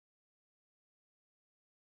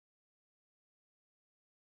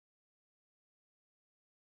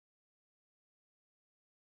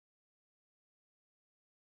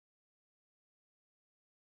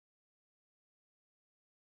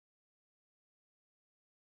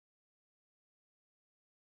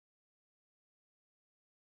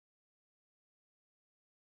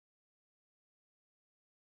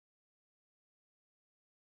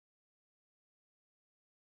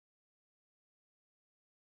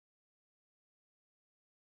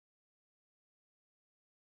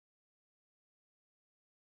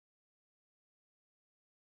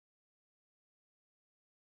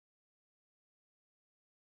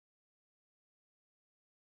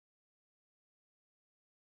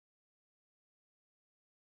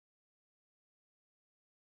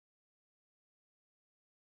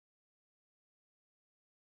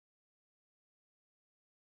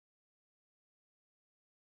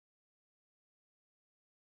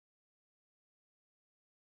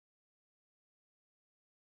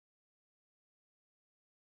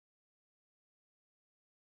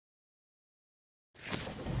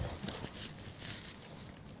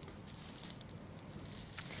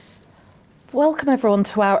Welcome everyone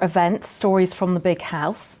to our event, Stories from the Big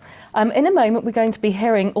House. In a moment we're going to be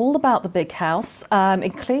hearing all about the Big House,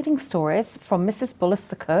 including stories from Mrs Bullis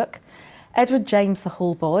the cook, Edward James the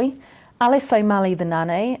hallboy, Alice O'Malley the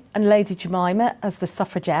nanny and Lady Jemima as the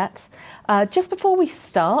suffragette. Just before we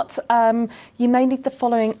start, you may need the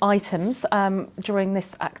following items during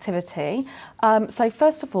this activity. So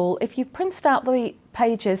first of all, if you've printed out the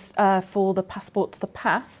pages for the Passport to the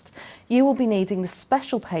Past, you will be needing the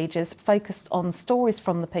special pages focused on stories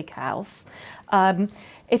from the Big House.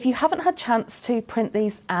 If you haven't had a chance to print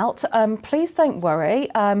these out, please don't worry.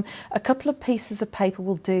 A couple of pieces of paper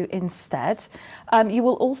will do instead. You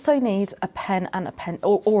will also need a pen and a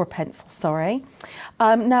or a pencil, sorry.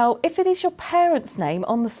 Now, if it is your parents' name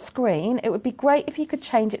on the screen, it would be great if you could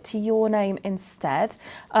change it to your name instead.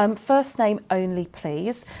 First name only,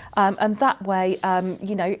 please. And that way,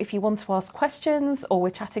 you know, if you want to ask questions or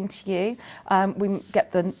we're chatting to you, we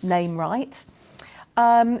get the name right.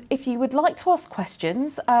 If you would like to ask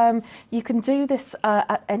questions, you can do this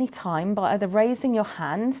at any time by either raising your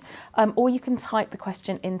hand or you can type the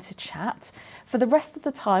question into chat. For the rest of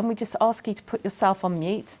the time, we just ask you to put yourself on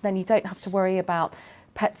mute, then you don't have to worry about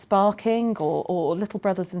pets barking or little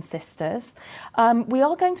brothers and sisters. We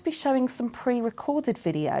are going to be showing some pre-recorded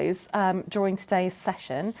videos during today's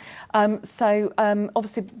session, so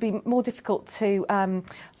obviously it'd be more difficult to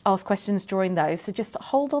ask questions during those, so just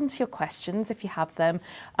hold on to your questions if you have them,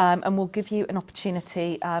 and we'll give you an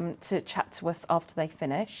opportunity to chat to us after they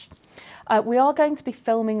finish. We are going to be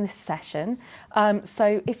filming this session,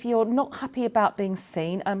 so if you're not happy about being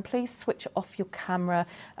seen, please switch off your camera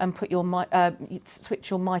and put your switch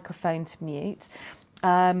your microphone to mute.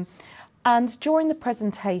 And during the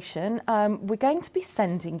presentation, we're going to be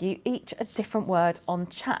sending you each a different word on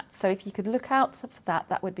chat. So if you could look out for that,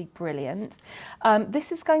 that would be brilliant.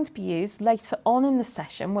 This is going to be used later on in the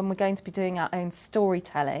session when we're going to be doing our own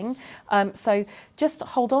storytelling. So just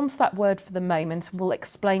hold on to that word for the moment and we'll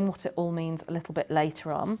explain what it all means a little bit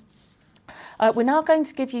later on. We're now going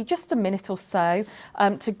to give you just a minute or so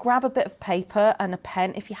to grab a bit of paper and a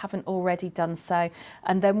pen if you haven't already done so,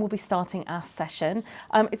 and then we'll be starting our session.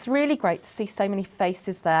 It's really great to see so many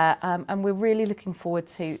faces there, and we're really looking forward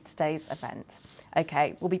to today's event.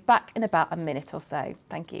 Okay, we'll be back in about a minute or so.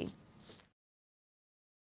 Thank you.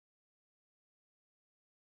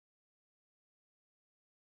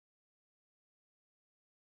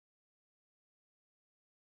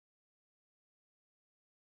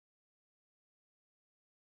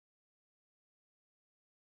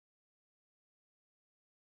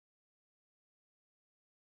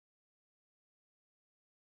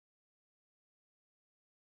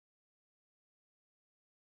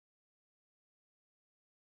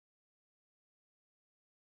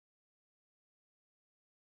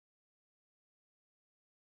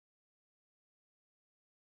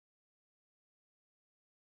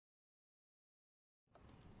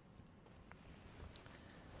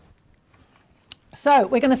 So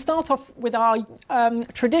we're going to start off with our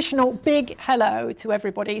traditional big hello to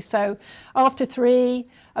everybody. So after three,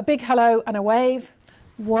 a big hello and a wave.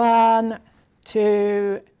 1,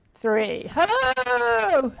 2, 3.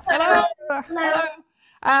 Hello! Hello! Hello!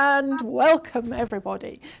 And welcome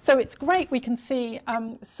everybody. So it's great we can see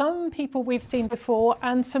some people we've seen before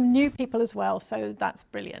and some new people as well. So that's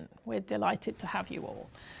brilliant. We're delighted to have you all.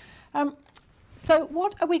 So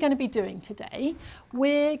what are we going to be doing today?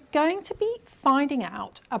 We're going to be finding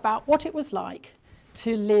out about what it was like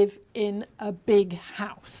to live in a big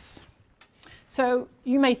house. So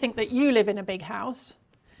you may think that you live in a big house,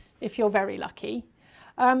 if you're very lucky,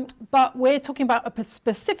 but we're talking about a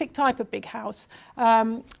specific type of big house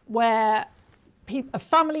where a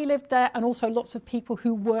family lived there and also lots of people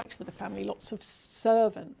who worked for the family, lots of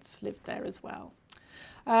servants lived there as well.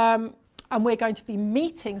 And we're going to be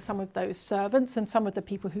meeting some of those servants and some of the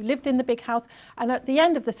people who lived in the big house. And at the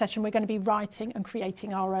end of the session, we're going to be writing and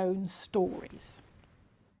creating our own stories.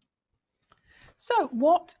 So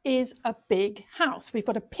what is a big house? We've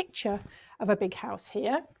got a picture of a big house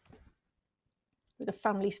here with a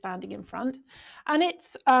family standing in front. And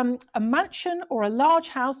it's a mansion or a large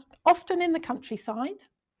house, often in the countryside.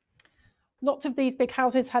 Lots of these big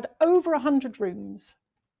houses had over 100 rooms.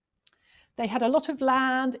 They had a lot of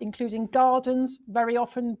land, including gardens, very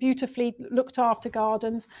often beautifully looked after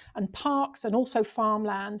gardens, and parks, and also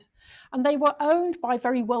farmland. And they were owned by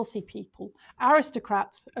very wealthy people,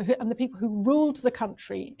 aristocrats, and the people who ruled the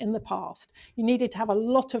country in the past. You needed to have a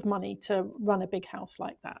lot of money to run a big house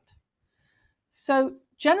like that. So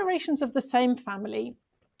generations of the same family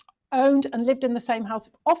owned and lived in the same house,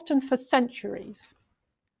 often for centuries.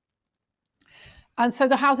 And so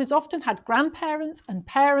the houses often had grandparents and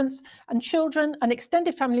parents and children and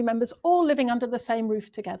extended family members all living under the same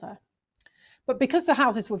roof together. But because the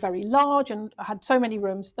houses were very large and had so many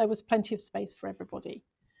rooms, there was plenty of space for everybody.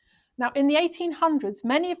 Now, in the 1800s,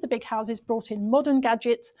 many of the big houses brought in modern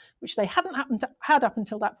gadgets, which they hadn't had up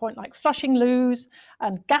until that point, like flushing loos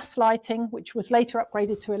and gas lighting, which was later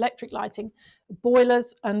upgraded to electric lighting,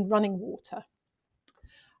 boilers and running water.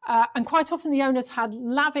 And quite often the owners had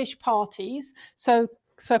lavish parties. So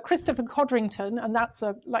Sir Christopher Codrington, and that's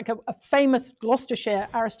a famous Gloucestershire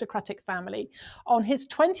aristocratic family, on his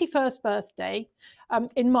 21st birthday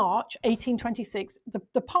in March 1826,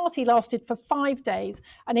 the party lasted for 5 days,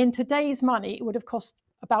 and in today's money it would have cost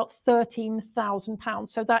about £13,000.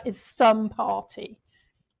 So that is some party.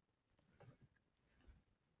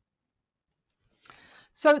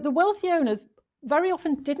 So the wealthy owners very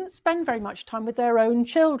often didn't spend very much time with their own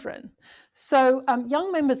children. So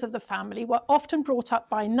young members of the family were often brought up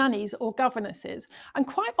by nannies or governesses. And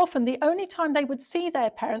quite often the only time they would see their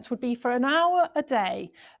parents would be for an hour a day.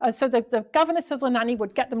 So the governess of the nanny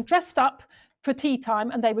would get them dressed up for tea time,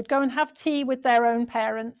 and they would go and have tea with their own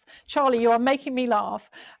parents. Charlie, you are making me laugh.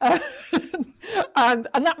 And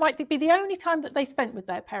that might be the only time that they spent with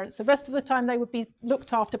their parents. The rest of the time they would be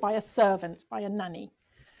looked after by a servant, by a nanny.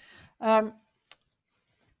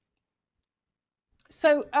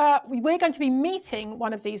 So we're going to be meeting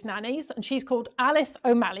one of these nannies, and she's called Alice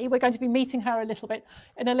O'Malley. We're going to be meeting her in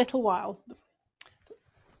a little while.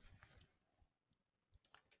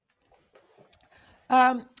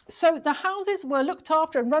 So the houses were looked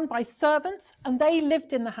after and run by servants, and they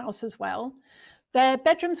lived in the house as well. Their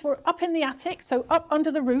bedrooms were up in the attic, so up under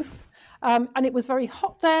the roof, and it was very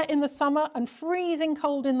hot there in the summer and freezing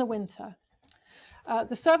cold in the winter.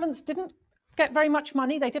 The servants didn't get very much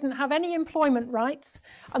money. They didn't have any employment rights,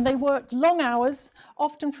 and they worked long hours,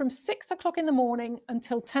 often from 6 o'clock in the morning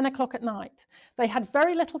until 10 o'clock at night. They had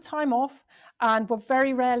very little time off and were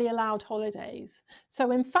very rarely allowed holidays.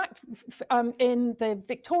 So in fact, in the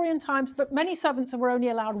Victorian times, but many servants were only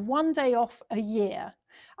allowed 1 day off a year.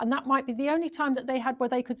 And that might be the only time that they had where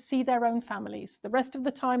they could see their own families. The rest of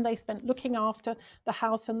the time they spent looking after the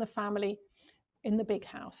house and the family in the big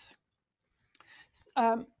house.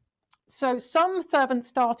 So some servants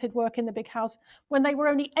started work in the big house when they were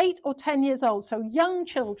only 8 or 10 years old, so young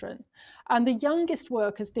children. And the youngest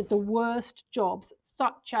workers did the worst jobs,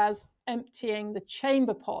 such as emptying the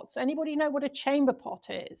chamber pots. Anybody know what a chamber pot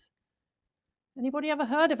is? Anybody ever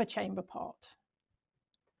heard of a chamber pot?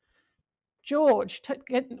 George,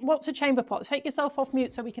 what's a chamber pot? Take yourself off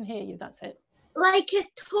mute so we can hear you, that's it. Like a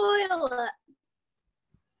toilet.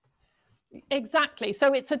 Exactly.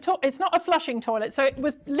 So it's not a flushing toilet. So it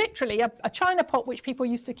was literally a china pot which people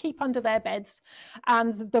used to keep under their beds,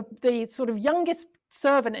 and the sort of youngest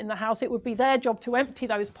servant in the house, it would be their job to empty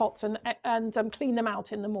those pots and clean them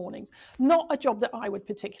out in the mornings. Not a job that I would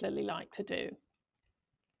particularly like to do.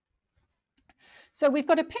 So we've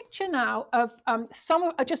got a picture now of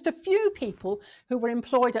just a few people who were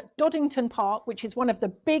employed at Doddington Park, which is one of the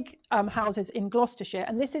big houses in Gloucestershire,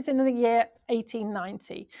 and this is in the year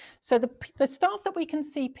 1890. So the staff that we can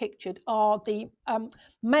see pictured are the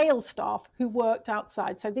male staff who worked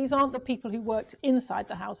outside. So these aren't the people who worked inside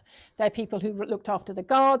the house. They're people who looked after the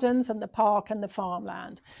gardens and the park and the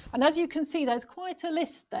farmland. And as you can see, there's quite a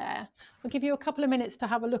list there. I'll give you a couple of minutes to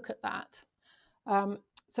have a look at that.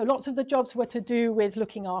 So lots of the jobs were to do with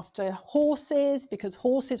looking after horses, because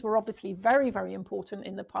horses were obviously very, very important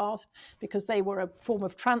in the past, because they were a form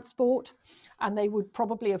of transport, and they would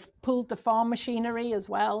probably have pulled the farm machinery as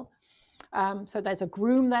well. So there's a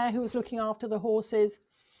groom there who was looking after the horses,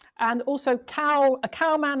 and also a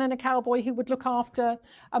cowman and a cowboy who would look after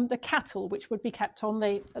the cattle, which would be kept on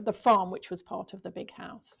the farm, which was part of the big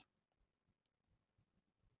house.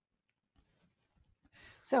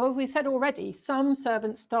 So as we said already, some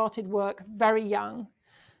servants started work very young.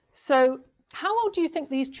 So how old do you think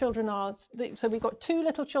these children are? So we've got 2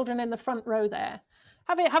 little children in the front row there.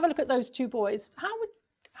 Have a look at those 2 boys.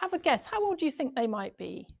 Have a guess. How old do you think they might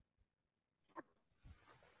be?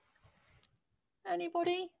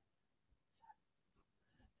 Anybody?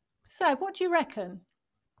 Seb, what do you reckon?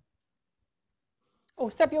 Oh,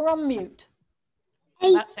 Seb, you're on mute.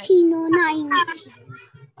 18 or 19.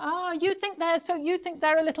 Ah, you think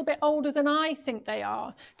they're a little bit older than I think they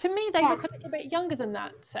are. To me, they look a little bit younger than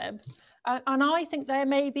that, Seb. And I think they're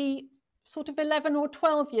maybe sort of 11 or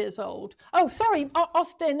 12 years old. Oh, sorry,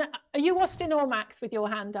 Austin. Are you Austin or Max with your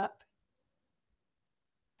hand up?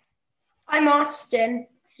 I'm Austin.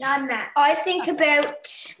 I'm Max. I think about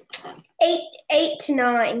 8 to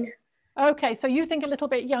 9. Okay, so you think a little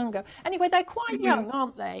bit younger. Anyway, they're quite young,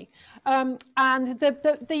 aren't they? And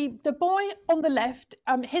the boy on the left,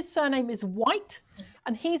 his surname is White,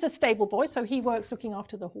 and he's a stable boy, so he works looking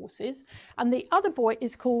after the horses. And the other boy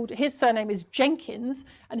is his surname is Jenkins,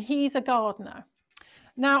 and he's a gardener.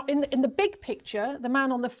 Now, in the big picture, the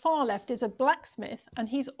man on the far left is a blacksmith, and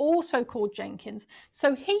he's also called Jenkins.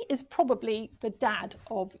 So he is probably the dad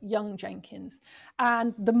of young Jenkins.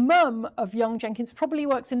 And the mum of young Jenkins probably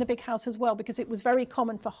works in the big house as well, because it was very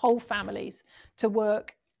common for whole families to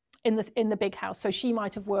work in the big house. So she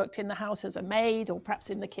might have worked in the house as a maid, or perhaps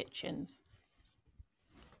in the kitchens.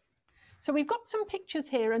 So we've got some pictures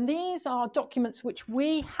here, and these are documents which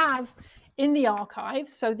we have in the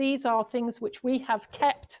archives. So these are things which we have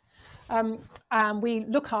kept and we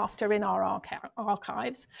look after in our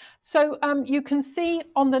archives. So you can see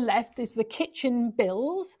on the left is the kitchen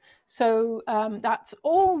bills. So that's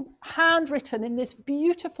all handwritten in this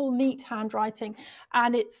beautiful, neat handwriting.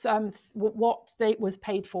 And it's what was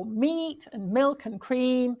paid for: meat and milk and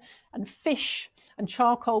cream and fish and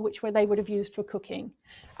charcoal, which they would have used for cooking.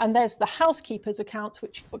 And there's the housekeeper's accounts,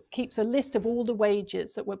 which keeps a list of all the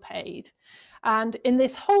wages that were paid. And in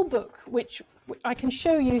this whole book, which I can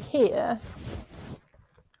show you here,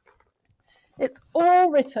 it's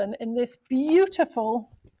all written in this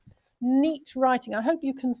beautiful, neat writing. I hope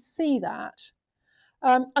you can see that.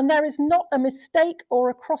 And there is not a mistake or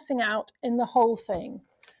a crossing out in the whole thing,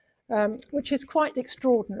 which is quite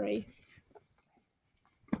extraordinary.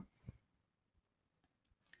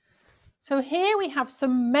 So here we have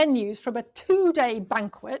some menus from a 2-day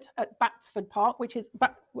banquet at Batsford Park, which is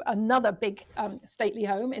another big stately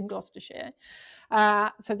home in Gloucestershire.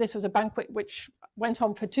 So this was a banquet which went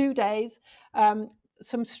on for 2 days.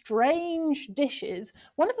 Some strange dishes.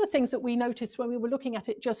 One of the things that we noticed when we were looking at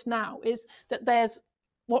it just now is that there's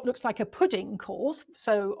what looks like a pudding course.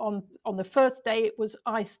 So on the first day, it was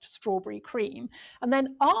iced strawberry cream. And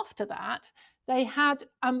then after that, they had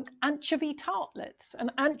anchovy tartlets,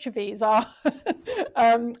 and anchovies are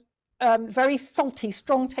very salty,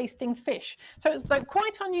 strong-tasting fish. So it's like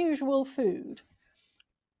quite unusual food.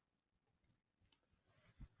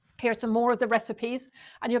 Here are some more of the recipes,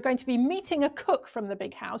 and you're going to be meeting a cook from the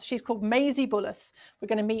big house. She's called Maisie Bullis. We're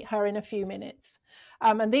going to meet her in a few minutes.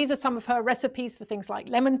 And these are some of her recipes for things like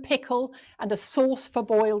lemon pickle and a sauce for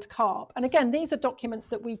boiled carp. And again, these are documents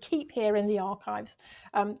that we keep here in the archives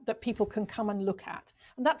that people can come and look at.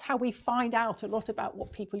 And that's how we find out a lot about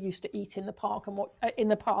what people used to eat in the park and what in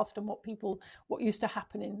the past, and what used to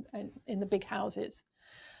happen in the big houses.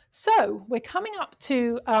 So we're coming up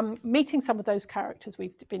to meeting some of those characters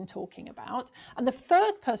we've been talking about. And the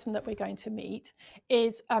first person that we're going to meet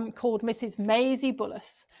is called Mrs. Maisie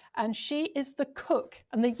Bullis. And she is the cook.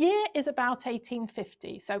 And the year is about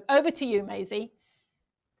 1850. So over to you, Maisie.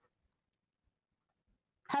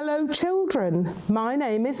 Hello children, my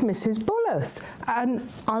name is Mrs. Bullis and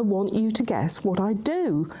I want you to guess what I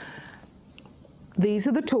do. These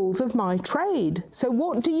are the tools of my trade. So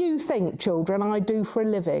what do you think, children, I do for a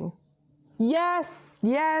living? Yes,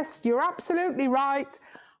 you're absolutely right.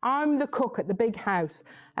 I'm the cook at the big house,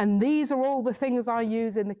 and these are all the things I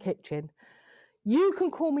use in the kitchen. You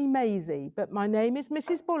can call me Maisie, but my name is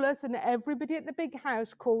Mrs. Bullis, and everybody at the big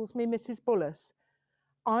house calls me Mrs. Bullis.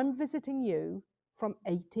 I'm visiting you from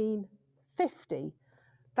 1850.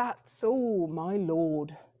 That's, oh my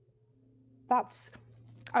Lord, that's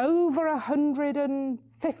over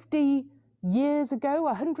 150 years ago,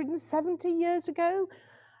 170 years ago.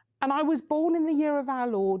 And I was born in the year of our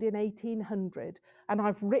Lord in 1800. And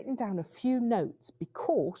I've written down a few notes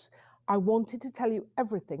because I wanted to tell you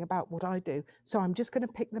everything about what I do. So I'm just going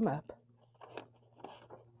to pick them up.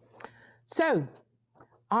 So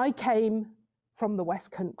I came from the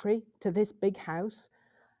West Country to this big house.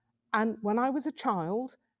 And when I was a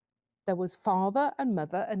child, there was father and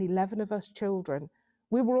mother and 11 of us children.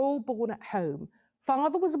 We were all born at home.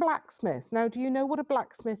 Father was a blacksmith. Now, do you know what a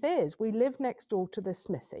blacksmith is? We lived next door to the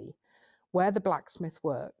smithy where the blacksmith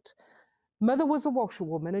worked. Mother was a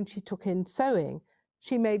washerwoman and she took in sewing.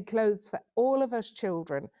 She made clothes for all of us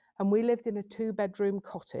children, and we lived in a 2-bedroom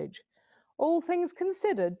cottage. All things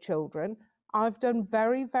considered, children, I've done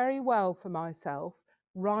very, very well for myself,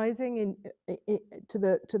 rising to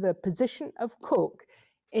the position of cook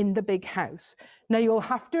in the big house. Now you'll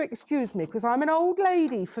have to excuse me because I'm an old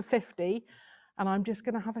lady for 50 and I'm just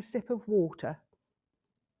going to have a sip of water.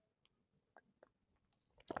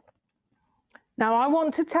 Now I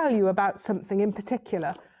want to tell you about something in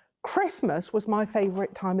particular. Christmas was my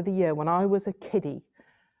favourite time of the year when I was a kiddie.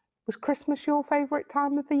 Was Christmas your favourite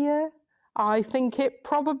time of the year? I think it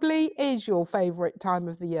probably is your favourite time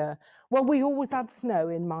of the year. Well, we always had snow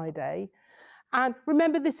in my day. And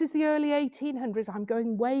remember, this is the early 1800s. I'm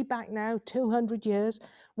going way back now, 200 years.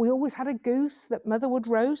 We always had a goose that Mother would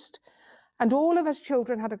roast. And all of us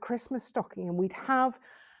children had a Christmas stocking, and we'd have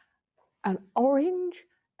an orange,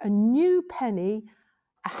 a new penny,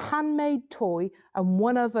 a handmade toy, and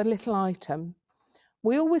one other little item.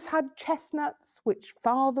 We always had chestnuts, which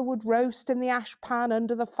Father would roast in the ash pan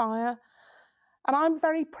under the fire. And I'm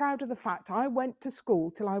very proud of the fact I went to school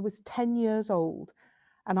till I was 10 years old,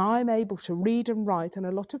 and I'm able to read and write. And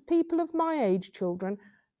a lot of people of my age, children,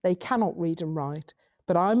 they cannot read and write.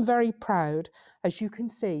 But I'm very proud. As you can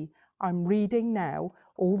see, I'm reading now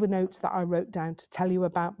all the notes that I wrote down to tell you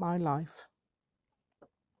about my life.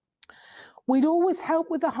 We'd always help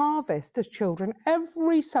with the harvest as children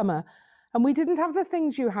every summer, and we didn't have the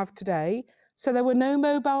things you have today. So there were no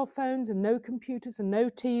mobile phones and no computers and no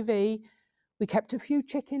TV. We kept a few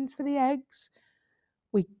chickens for the eggs.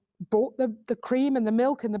 We brought the cream and the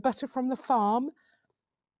milk and the butter from the farm.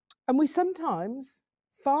 And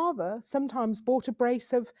Father sometimes bought a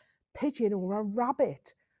brace of pigeon or a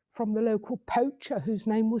rabbit from the local poacher whose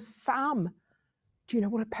name was Sam. Do you know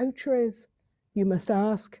what a poacher is? You must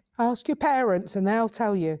ask your parents and they'll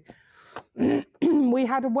tell you. We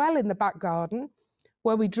had a well in the back garden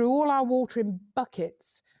where we drew all our water in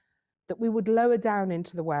buckets that we would lower down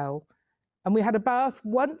into the well. And we had a bath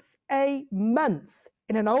once a month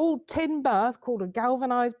in an old tin bath called a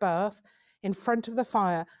galvanised bath in front of the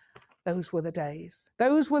fire. Those were the days.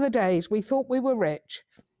 Those were the days we thought we were rich.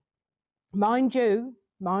 Mind you,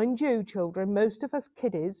 children, most of us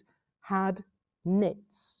kiddies had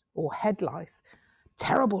nits or head lice.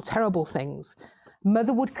 Terrible, terrible things.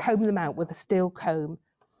 Mother would comb them out with a steel comb.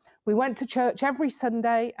 We went to church every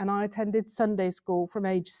Sunday, and I attended Sunday school from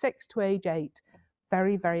age 6 to age 8.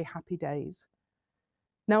 Very, very happy days.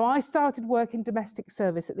 Now, I started work in domestic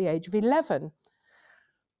service at the age of 11.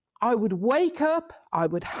 I would wake up, I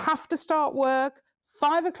would have to start work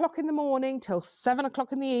 5 o'clock in the morning till 7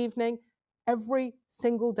 o'clock in the evening, every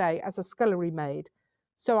single day as a scullery maid.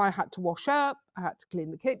 So I had to wash up, I had to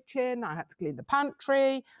clean the kitchen, I had to clean the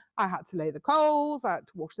pantry, I had to lay the coals, I had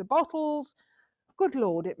to wash the bottles. Good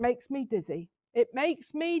Lord, it makes me dizzy. It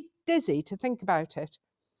makes me dizzy to think about it.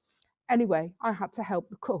 Anyway, I had to help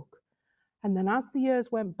the cook. And then as the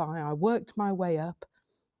years went by, I worked my way up.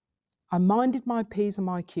 I minded my P's and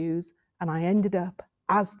my Q's, and I ended up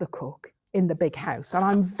as the cook in the big house. And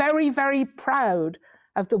I'm very, very proud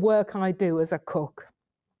of the work I do as a cook.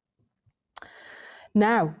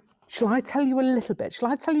 Now, shall I tell you a little bit?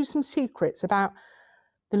 Shall I tell you some secrets about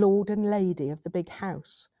the Lord and Lady of the big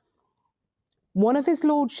house? One of his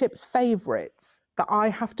lordship's favourites that I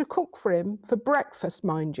have to cook for him for breakfast,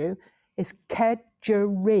 mind you, is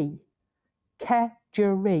kedgeree.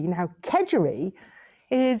 Kedgeree. Now, kedgeree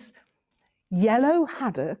is yellow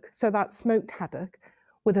haddock, so that's smoked haddock,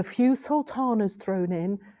 with a few sultanas thrown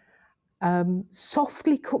in,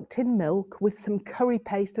 softly cooked in milk with some curry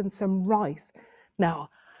paste and some rice. Now,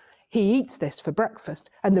 he eats this for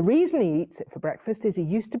breakfast, and the reason he eats it for breakfast is he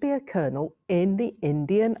used to be a colonel in the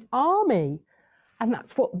Indian Army, and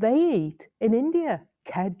that's what they eat in India,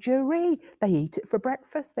 kedgeree. They eat it for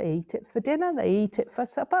breakfast, they eat it for dinner, they eat it for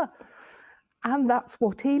supper. And that's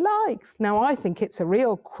what he likes. Now, I think it's a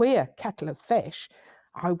real queer kettle of fish.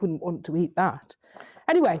 I wouldn't want to eat that.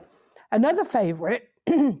 Anyway, another favourite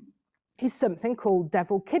is something called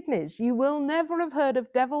deviled kidneys. You will never have heard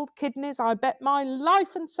of deviled kidneys. I bet my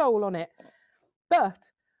life and soul on it.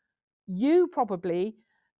 But you probably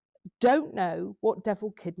don't know what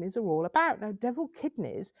deviled kidneys are all about. Now, deviled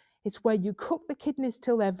kidneys, it's where you cook the kidneys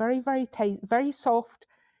till they're very, very soft.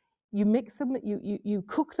 You mix them, you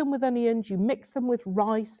cook them with onions, you mix them with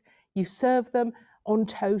rice, you serve them on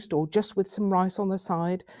toast or just with some rice on the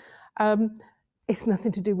side. It's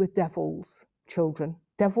nothing to do with devils, children.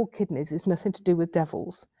 Deviled kidneys is nothing to do with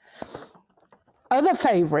devils. Other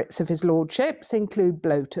favourites of his lordship's include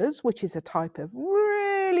bloaters, which is a type of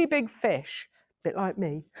really big fish, a bit like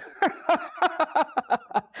me.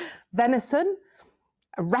 Venison,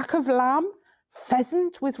 a rack of lamb,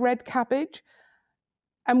 pheasant with red cabbage,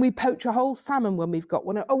 and we poach a whole salmon when we've got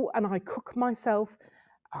one. Oh, and I cook myself,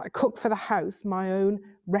 I cook for the house my own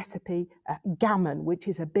recipe, gammon, which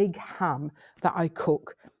is a big ham that I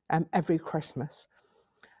cook every Christmas.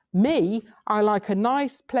 Me, I like a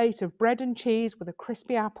nice plate of bread and cheese with a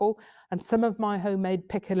crispy apple and some of my homemade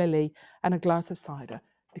piccalilli and a glass of cider,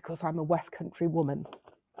 because I'm a West Country woman.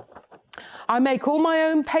 I make all my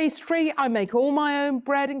own pastry, I make all my own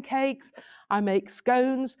bread and cakes, I make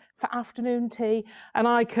scones for afternoon tea, and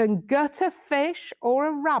I can gut a fish or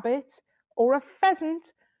a rabbit or a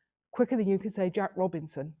pheasant quicker than you can say Jack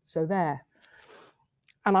Robinson. So there.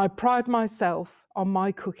 And I pride myself on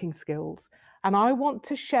my cooking skills. And I want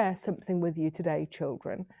to share something with you today,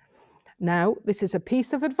 children. Now, this is a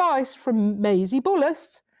piece of advice from Maisie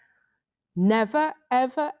Bullis. Never,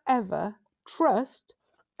 ever, ever trust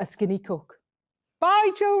a skinny cook.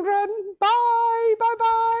 Bye, children. Bye, bye,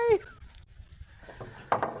 bye.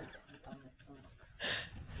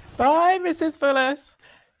 Bye, Mrs. Bullis.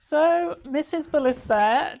 So, Mrs. Bullis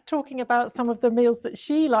there, talking about some of the meals that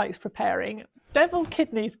she likes preparing. Deviled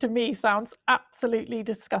kidneys to me sounds absolutely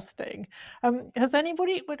disgusting. Would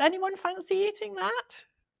anyone fancy eating that?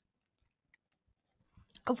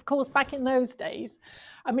 Of course, back in those days,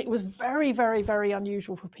 it was very, very, very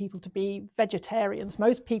unusual for people to be vegetarians.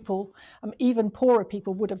 Most people, even poorer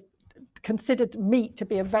people, would have considered meat to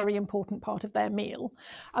be a very important part of their meal.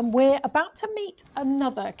 And we're about to meet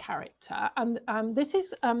another character, and this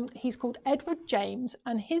is, he's called Edward James,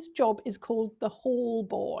 and his job is called the Hall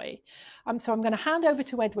Boy. So I'm going to hand over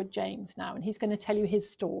to Edward James now, and he's going to tell you his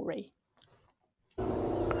story.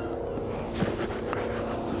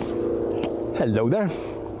 Hello there.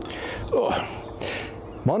 Oh,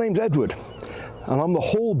 my name's Edward, and I'm the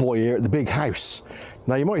hall boy here at the big house.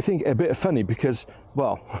 Now you might think it a bit funny because,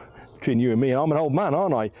 well, between you and me, I'm an old man,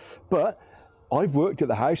 aren't I? But I've worked at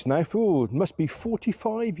the house now for, it must be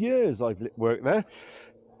 45 years I've worked there.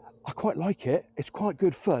 I quite like it. It's quite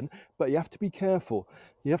good fun, but you have to be careful.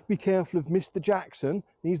 You have to be careful of Mr. Jackson.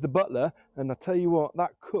 He's the butler, and I tell you what,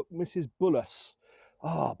 that cook, Mrs. Bullis,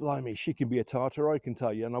 oh, blimey, she can be a tartar, I can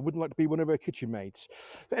tell you, and I wouldn't like to be one of her kitchen maids.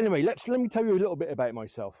 But anyway, let me tell you a little bit about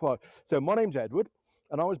myself. Well, so my name's Edward,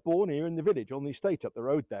 and I was born here in the village, on the estate up the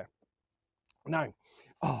road there. Now,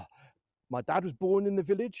 my dad was born in the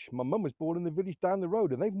village, my mum was born in the village down the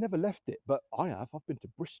road, and they've never left it, but I have. I've been to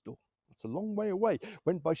Bristol. It's a long way away.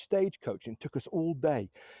 Went by stagecoach and took us all day.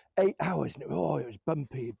 8 hours, and it was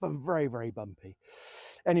bumpy, very, very bumpy.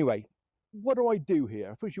 Anyway, what do I do here?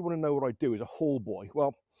 I suppose you want to know what I do as a hall boy.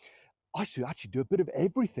 Well, I actually do a bit of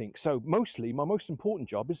everything. So mostly, my most important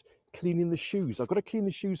job is cleaning the shoes. I've got to clean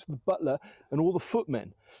the shoes for the butler and all the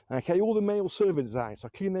footmen. Okay, all the male servants out. So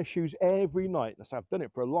I clean their shoes every night. So I've done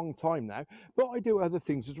it for a long time now, but I do other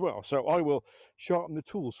things as well. So I will sharpen the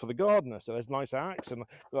tools for the gardener. So there's a nice axe, and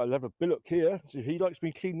I have a billock here. So he likes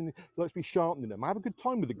me cleaning, he likes me sharpening them. I have a good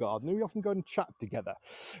time with the gardener. We often go and chat together.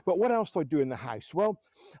 But what else do I do in the house? Well,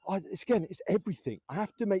 it's everything. I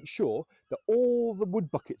have to make sure that all the wood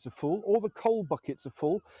buckets are full, all the coal buckets are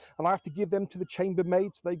full, and I have to give them to the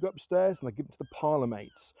chambermaids. They go upstairs, and I give them to the parlour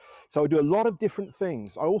maids. So I do a lot of different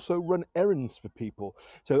things. I also run errands for people.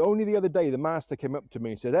 So only the other day, the master came up to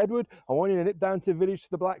me and said, Edward, I want you to nip down to the village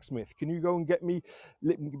to the blacksmith. Can you go and give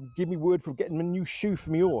me word for getting a new shoe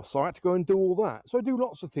for my horse? So I had to go and do all that. So I do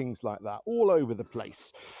lots of things like that all over the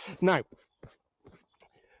place. Now,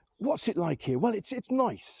 what's it like here? Well, it's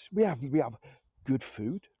nice. We have good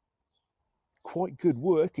food, quite good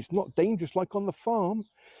work. It's not dangerous like on the farm.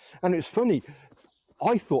 And it's funny,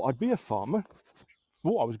 I thought I'd be a farmer.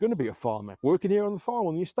 Thought I was going to be a farmer, working here on the farm,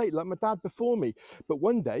 on the estate, like my dad before me. But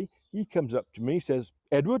one day, he comes up to me, says,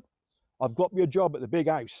 Edward, I've got me a job at the big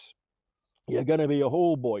house. You're going to be a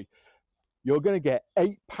hall boy. You're going to get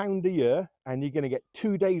 £8 a year, and you're going to get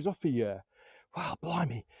 2 days off a year. Wow,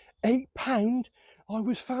 blimey, £8? I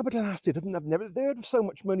was flabbergasted. I've never heard of so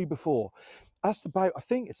much money before. That's about, I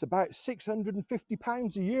think it's about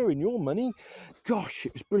 £650 a year in your money. Gosh,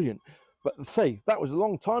 it was brilliant. But say, that was a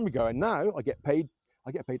long time ago, and now I get paid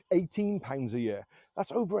 £18 a year.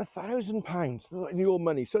 That's over £1,000 in your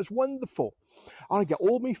money. So it's wonderful. I get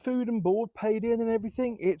all my food and board paid in and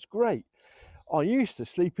everything. It's great. I used to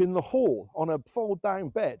sleep in the hall on a fold down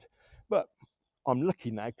bed, but I'm lucky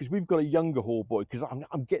now because we've got a younger hall boy, because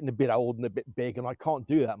I'm getting a bit old and a bit big, and I can't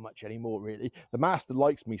do that much anymore, really. The master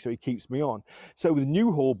likes me, so he keeps me on. So with the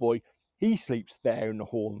new hall boy, he sleeps there in the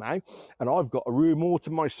hall now, and I've got a room all to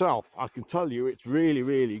myself. I can tell you it's really,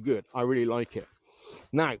 really good. I really like it.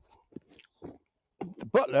 Now, the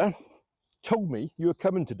butler told me you were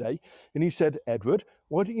coming today, and he said, Edward,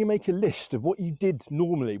 why don't you make a list of what you did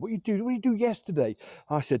normally, what you do yesterday?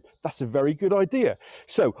 I said, that's a very good idea.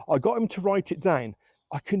 So I got him to write it down.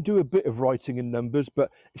 I can do a bit of writing and numbers,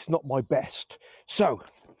 but it's not my best. So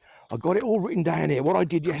I got it all written down here, what I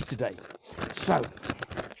did yesterday. So,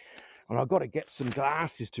 and I've got to get some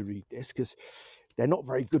glasses to read this, because they're not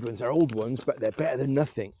very good ones. They're old ones, but they're better than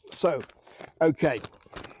nothing. So, okay,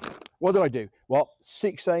 what did I do? Well,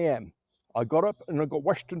 6 a.m. I got up and I got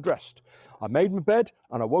washed and dressed. I made my bed,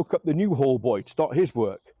 and I woke up the new hall boy to start his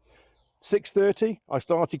work. 6:30, I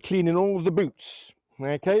started cleaning all of the boots.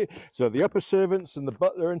 Okay, so the upper servants and the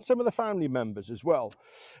butler and some of the family members as well.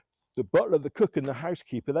 The butler, the cook and the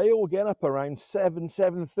housekeeper, they all get up around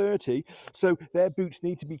 7:30, so their boots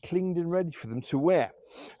need to be cleaned and ready for them to wear.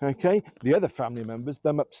 Okay, the other family members,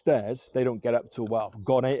 them upstairs, they don't get up till, well,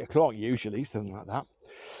 gone 8 o'clock usually, something like that.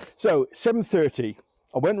 So 7:30,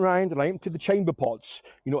 I went round and I emptied the chamber pots.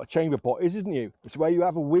 You know what a chamber pot is, isn't you? It's where you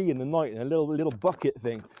have a wee in the night in a little bucket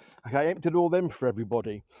thing. Okay, I emptied all them for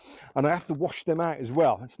everybody. And I have to wash them out as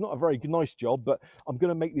well. It's not a very nice job, but I'm going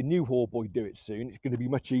to make the new hall boy do it soon. It's going to be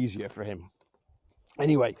much easier for him.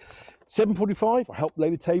 Anyway, 7:45, I helped lay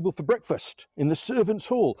the table for breakfast in the servants'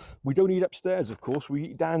 hall. We don't eat upstairs, of course, we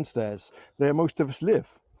eat downstairs. There most of us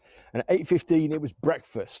live. And at 8:15 it was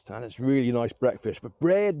breakfast, and it's really nice breakfast, but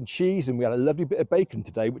bread and cheese, and we had a lovely bit of bacon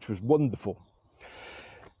today, which was wonderful.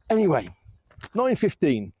 Anyway,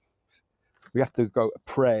 9:15, we have to go to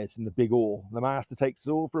prayers in the big hall. The master takes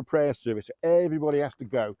us all for a prayer service, so everybody has to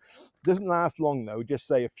go. It doesn't last long though, just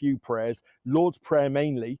say a few prayers. Lord's Prayer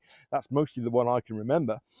mainly, that's mostly the one I can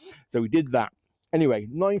remember. So we did that. Anyway,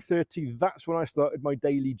 9:30, that's when I started my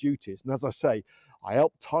daily duties. And as I say, I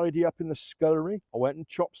helped tidy up in the scullery. I went and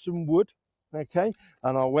chopped some wood, okay?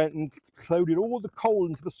 And I went and loaded all the coal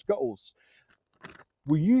into the scuttles.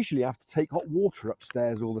 We usually have to take hot water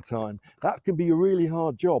upstairs all the time. That can be a really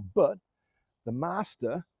hard job, but the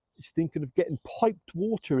master is thinking of getting piped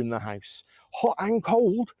water in the house, hot and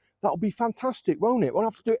cold. That'll be fantastic, won't it? Won't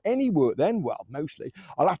have to do any work then. Well, mostly.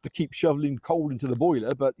 I'll have to keep shoveling coal into the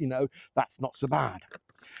boiler, but, you know, that's not so bad.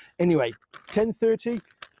 Anyway, 10:30,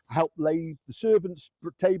 I help lay the servants'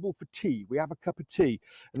 table for tea. We have a cup of tea,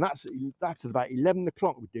 and that's at about 11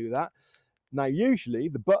 o'clock we do that. Now, usually,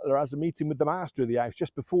 the butler has a meeting with the master of the house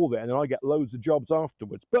just before then, and I get loads of jobs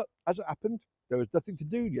afterwards. But, as it happened, there was nothing to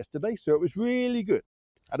do yesterday, so it was really good.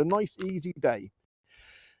 Had a nice, easy day.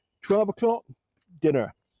 12 o'clock,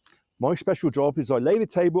 dinner. My special job is I lay the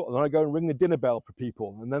table and then I go and ring the dinner bell for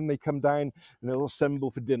people, and then they come down and they'll assemble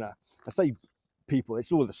for dinner. I say people,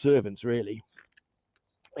 it's all the servants really.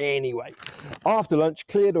 Anyway, after lunch,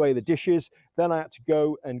 cleared away the dishes. Then I had to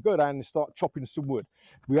go down and start chopping some wood.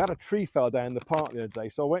 We had a tree fell down the park the other day,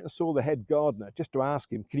 so I went and saw the head gardener just to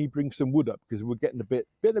ask him, can he bring some wood up? Because we're getting a bit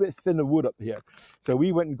thinner wood up here. So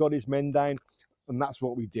we went and got his men down, and that's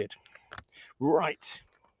what we did. Right.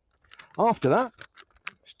 After that,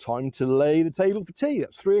 it's time to lay the table for tea.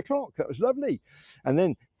 That's 3 o'clock. That was lovely. And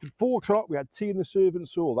then 4 o'clock, we had tea in the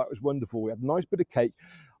servants' hall. That was wonderful. We had a nice bit of cake.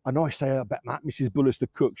 I know I say about Mrs. Bullis, the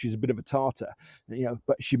cook, she's a bit of a tartar, you know,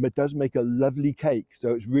 but she does make a lovely cake.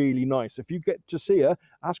 So it's really nice. If you get to see her,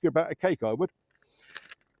 ask her about a cake, I would.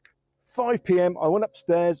 5 p.m, I went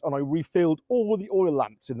upstairs and I refilled all the oil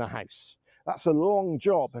lamps in the house. That's a long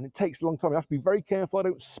job and it takes a long time. You have to be very careful I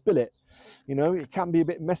don't spill it. You know, it can be a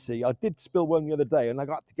bit messy. I did spill one the other day and I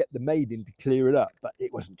got to get the maid in to clear it up, but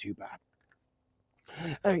it wasn't too bad.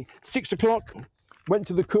 Anyway, 6 o'clock, went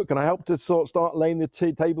to the cook and I helped her start laying the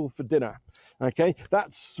table for dinner. Okay,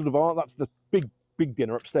 that's the big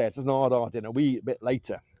dinner upstairs. It's not our dinner. We eat a bit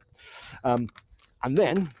later. And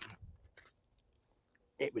then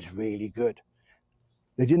it was really good.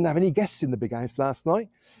 They didn't have any guests in the big house last night,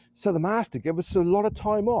 so the master gave us a lot of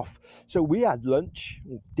time off. So we had lunch,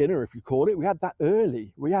 or dinner if you call it, we had that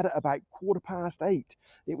early. We had it about 8:15.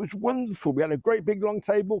 It was wonderful. We had a great big long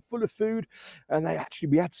table full of food, and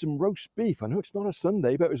we had some roast beef. I know it's not a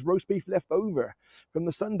Sunday, but it was roast beef left over from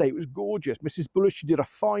the Sunday. It was gorgeous. Mrs. Bullish, she did a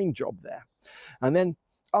fine job there. And then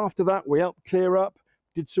after that, we helped clear up,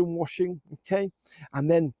 did some washing, okay?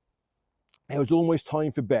 And then it was almost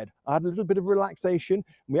time for bed. I had a little bit of relaxation.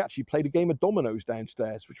 And we actually played a game of dominoes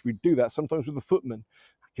downstairs, which we do that sometimes with the footmen.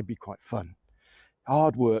 It can be quite fun.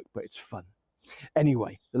 Hard work, but it's fun.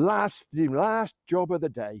 Anyway, the last job of the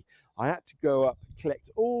day, I had to go up,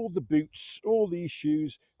 collect all the boots, all these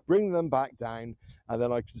shoes, bring them back down, and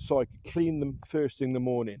then I could clean them first thing in the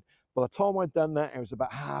morning. By the time I'd done that, it was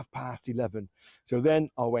about 11:30. So then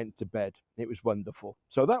I went to bed. It was wonderful.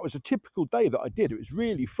 So that was a typical day that I did. It was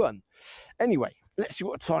really fun. Anyway, let's see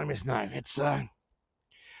what time is now. It's,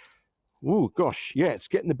 oh gosh, yeah, it's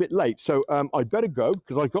getting a bit late. So I better go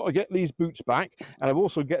because I've got to get these boots back and I've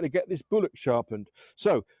also got to get this bullock sharpened.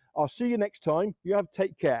 So I'll see you next time. You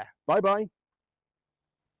take care. Bye-bye.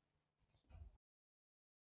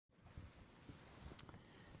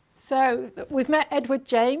 So we've met Edward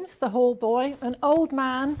James, the hall boy, an old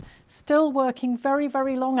man, still working very,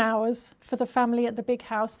 very long hours for the family at the big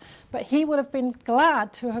house. But he would have been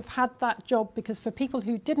glad to have had that job, because for people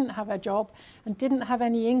who didn't have a job and didn't have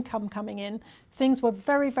any income coming in, things were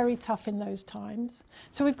very, very tough in those times.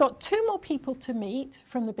 So we've got 2 more people to meet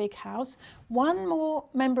from the big house, 1 more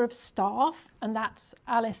member of staff, and that's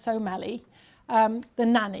Alice O'Malley. The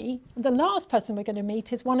nanny. The last person we're going to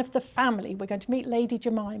meet is one of the family. We're going to meet Lady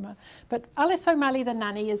Jemima. But Alice O'Malley, the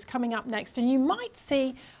nanny, is coming up next. And you might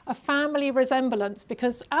see a family resemblance,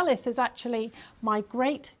 because Alice is actually my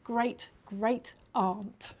great, great, great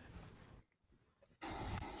aunt.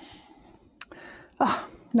 Oh,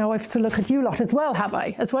 now I have to look at you lot as well, have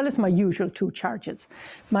I? As well as my usual 2 charges.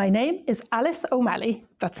 My name is Alice O'Malley.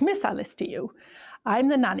 That's Miss Alice to you. I'm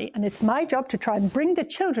the nanny, and it's my job to try and bring the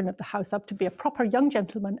children of the house up to be a proper young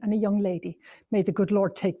gentleman and a young lady. May the good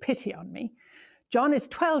Lord take pity on me. John is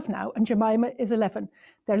 12 now, and Jemima is 11.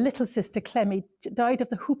 Their little sister Clemmy died of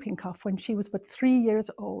the whooping cough when she was but 3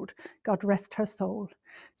 years old. God rest her soul.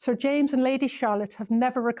 Sir James and Lady Charlotte have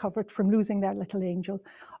never recovered from losing their little angel.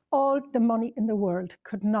 All the money in the world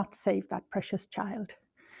could not save that precious child.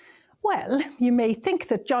 Well, you may think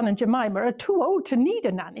that John and Jemima are too old to need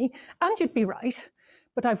a nanny, and you'd be right.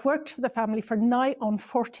 But I've worked for the family for nigh on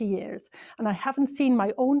 40 years, and I haven't seen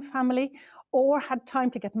my own family or had time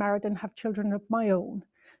to get married and have children of my own.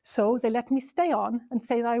 So they let me stay on and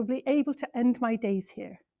say that I will be able to end my days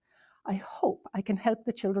here. I hope I can help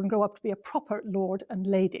the children grow up to be a proper lord and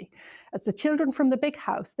lady. As the children from the big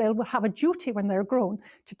house, they will have a duty when they're grown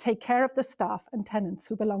to take care of the staff and tenants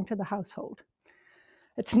who belong to the household.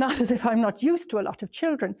 It's not as if I'm not used to a lot of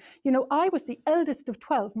children. You know, I was the eldest of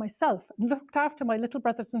 12 myself and looked after my little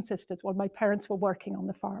brothers and sisters while my parents were working on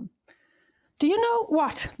the farm. Do you know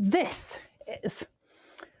what this is?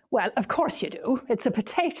 Well, of course you do. It's a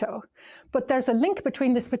potato. But there's a link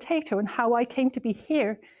between this potato and how I came to be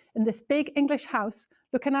here in this big English house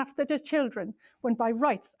looking after the children, when by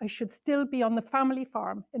rights I should still be on the family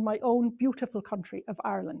farm in my own beautiful country of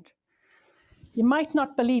Ireland. You might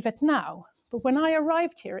not believe it now, but when I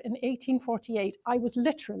arrived here in 1848, I was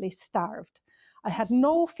literally starved. I had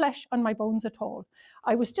no flesh on my bones at all.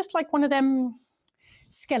 I was just like one of them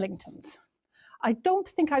skeletons. I don't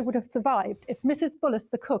think I would have survived if Mrs. Bullis,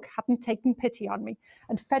 the cook, hadn't taken pity on me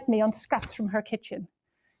and fed me on scraps from her kitchen.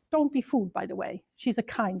 Don't be fooled, by the way. She's a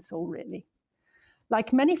kind soul, really.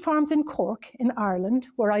 Like many farms in Cork, in Ireland,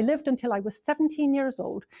 where I lived until I was 17 years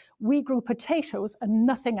old, we grew potatoes and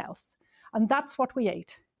nothing else. And that's what we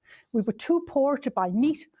ate. We were too poor to buy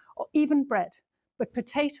meat or even bread, but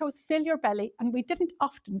potatoes fill your belly, and we didn't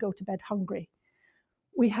often go to bed hungry.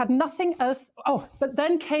 We had nothing else. Oh, but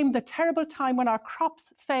then came the terrible time when our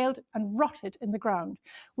crops failed and rotted in the ground.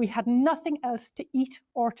 We had nothing else to eat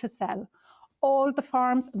or to sell. All the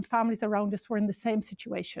farms and families around us were in the same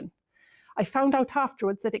situation. I found out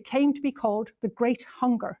afterwards that it came to be called the Great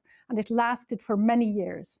Hunger, and it lasted for many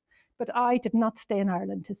years. But I did not stay in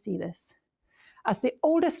Ireland to see this. As the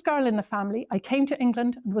oldest girl in the family, I came to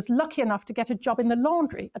England and was lucky enough to get a job in the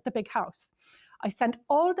laundry at the big house. I sent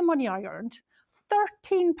all the money I earned,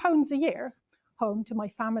 £13 a year, home to my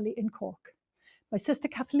family in Cork. My sister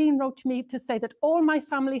Kathleen wrote to me to say that all my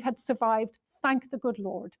family had survived, thank the good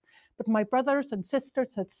Lord, but my brothers and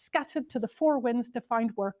sisters had scattered to the 4 winds to find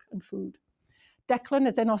work and food. Declan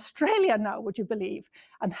is in Australia now, would you believe,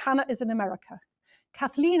 and Hannah is in America.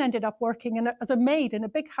 Kathleen ended up working as a maid in a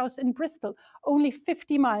big house in Bristol, only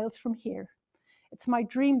 50 miles from here. It's my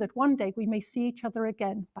dream that one day we may see each other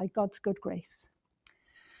again by God's good grace.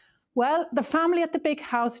 Well, the family at the big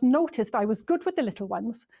house noticed I was good with the little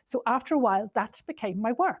ones, so after a while that became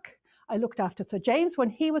my work. I looked after Sir James when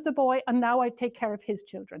he was a boy, and now I take care of his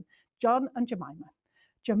children, John and Jemima.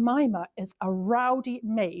 Jemima is a rowdy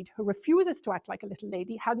maid who refuses to act like a little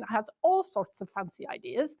lady, has all sorts of fancy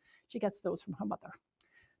ideas. She gets those from her mother.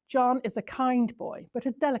 John is a kind boy, but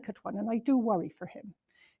a delicate one, and I do worry for him.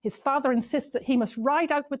 His father insists that he must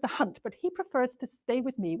ride out with the hunt, but he prefers to stay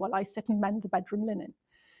with me while I sit and mend the bedroom linen.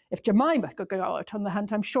 If Jemima could go out on the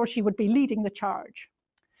hunt, I'm sure she would be leading the charge.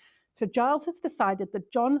 So Giles has decided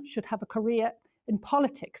that John should have a career in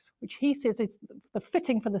politics, which he says is the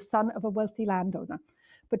fitting for the son of a wealthy landowner.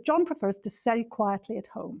 But John prefers to stay quietly at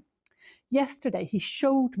home. Yesterday, he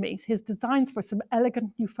showed me his designs for some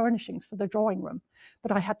elegant new furnishings for the drawing room,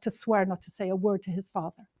 but I had to swear not to say a word to his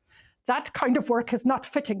father. That kind of work is not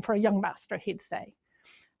fitting for a young master, he'd say.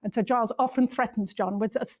 And Sir Giles often threatens John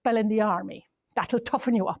with a spell in the army. That'll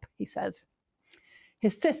toughen you up, he says.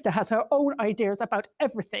 His sister has her own ideas about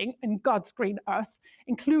everything in God's green earth,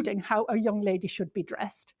 including how a young lady should be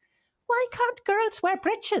dressed. "Why can't girls wear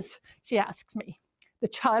breeches?" she asks me. The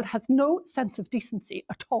child has no sense of decency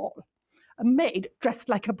at all. A maid dressed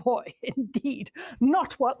like a boy, indeed.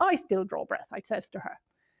 Not while I still draw breath, I says to her.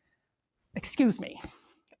 "Excuse me,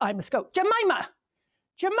 I must go." "Jemima!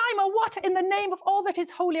 Jemima, what in the name of all that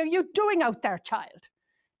is holy are you doing out there, child?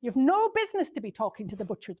 You've no business to be talking to the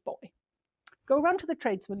butcher's boy. Go round to the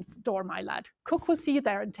tradesman's door, my lad. Cook will see you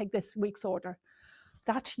there and take this week's order.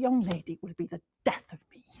 That young lady will be the death of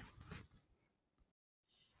me."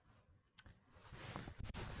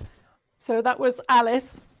 So that was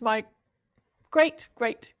Alice, my great,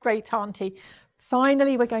 great, great auntie.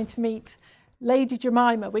 Finally, we're going to meet Lady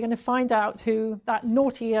Jemima. We're going to find out who that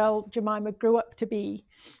naughty girl Jemima grew up to be.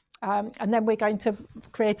 And then we're going to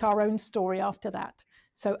create our own story after that.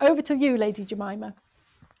 So over to you, Lady Jemima.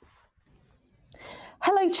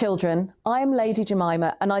 Hello children, I am Lady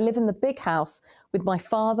Jemima and I live in the big house with my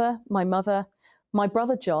father, my mother, my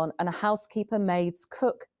brother John and a housekeeper, maids,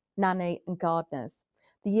 cook, nanny and gardeners.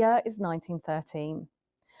 The year is 1913.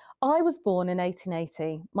 I was born in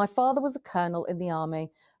 1880. My father was a colonel in the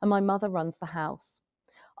army and my mother runs the house.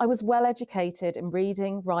 I was well educated in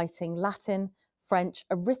reading, writing, Latin, French,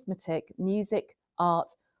 arithmetic, music,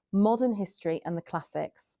 art, modern history and the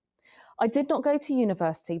classics. I did not go to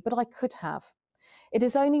university, but I could have. It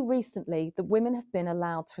is only recently that women have been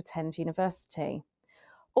allowed to attend university.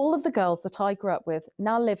 All of the girls that I grew up with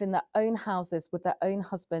now live in their own houses with their own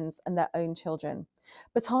husbands and their own children.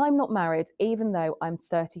 But I'm not married, even though I'm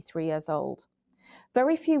 33 years old.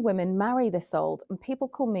 Very few women marry this old, and people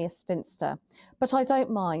call me a spinster. But I don't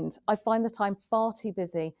mind. I find that I'm far too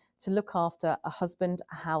busy to look after a husband,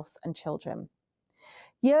 a house, and children.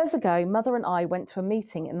 Years ago, Mother and I went to a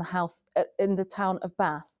meeting in the town of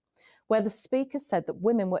Bath, where the speaker said that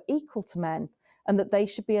women were equal to men and that they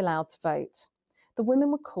should be allowed to vote. The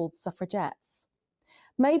women were called suffragettes.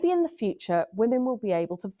 Maybe in the future, women will be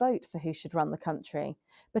able to vote for who should run the country.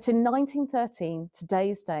 But in 1913,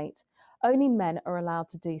 today's date, only men are allowed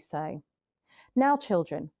to do so. Now,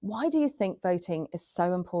 children, why do you think voting is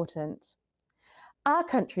so important? Our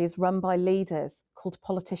country is run by leaders called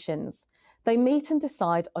politicians. They meet and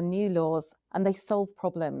decide on new laws and they solve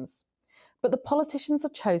problems. But the politicians are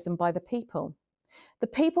chosen by the people. The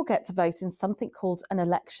people get to vote in something called an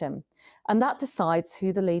election, and that decides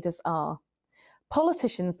who the leaders are.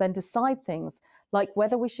 Politicians then decide things like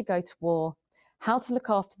whether we should go to war, how to look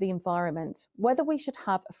after the environment, whether we should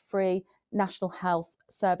have a free national health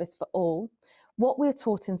service for all, what we are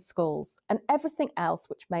taught in schools, and everything else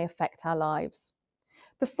which may affect our lives.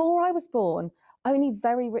 Before I was born, only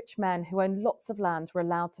very rich men who owned lots of land were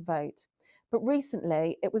allowed to vote. But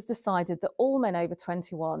recently, it was decided that all men over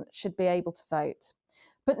 21 should be able to vote,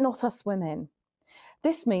 but not us women.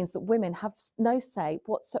 This means that women have no say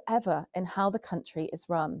whatsoever in how the country is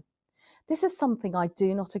run. This is something I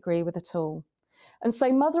do not agree with at all. And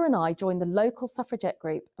so Mother and I joined the local suffragette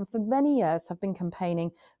group and for many years have been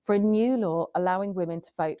campaigning for a new law allowing women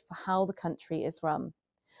to vote for how the country is run.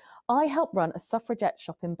 I help run a suffragette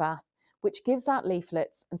shop in Bath, which gives out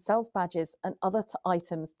leaflets and sells badges and other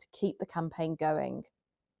items to keep the campaign going.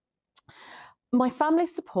 My family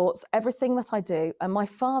supports everything that I do, and my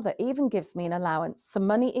father even gives me an allowance, some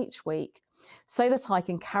money each week, so that I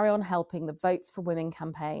can carry on helping the Votes for Women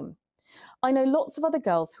campaign. I know lots of other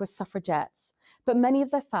girls who are suffragettes, but many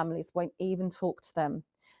of their families won't even talk to them.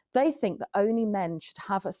 They think that only men should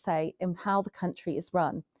have a say in how the country is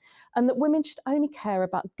run, and that women should only care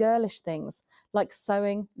about girlish things like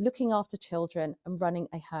sewing, looking after children, and running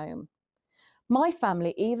a home. My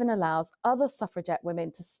family even allows other suffragette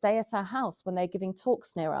women to stay at our house when they're giving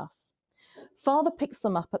talks near us. Father picks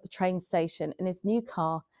them up at the train station in his new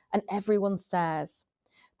car, and everyone stares.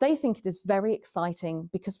 They think it is very exciting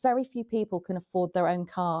because very few people can afford their own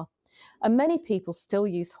car, and many people still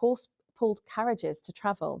use horse-pulled carriages to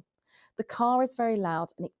travel. The car is very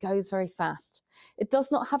loud and it goes very fast. It does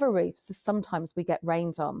not have a roof, so sometimes we get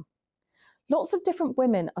rained on. Lots of different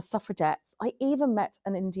women are suffragettes. I even met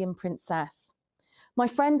an Indian princess. My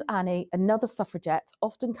friend Annie, another suffragette,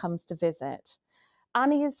 often comes to visit.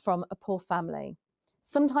 Annie is from a poor family.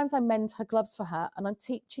 Sometimes I mend her gloves for her and I'm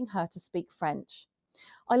teaching her to speak French.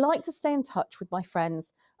 I like to stay in touch with my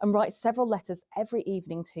friends and write several letters every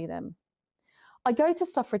evening to them. I go to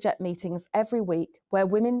suffragette meetings every week where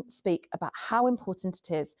women speak about how important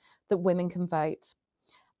it is that women can vote.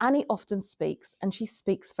 Annie often speaks and she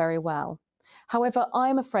speaks very well. However, I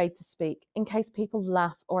am afraid to speak in case people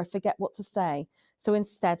laugh or I forget what to say, so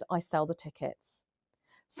instead I sell the tickets.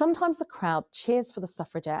 Sometimes the crowd cheers for the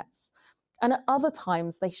suffragettes, and at other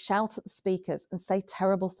times they shout at the speakers and say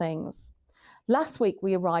terrible things. Last week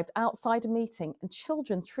we arrived outside a meeting and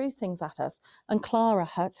children threw things at us and Clara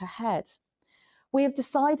hurt her head. We have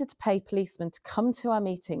decided to pay policemen to come to our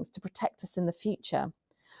meetings to protect us in the future.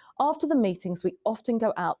 After the meetings, we often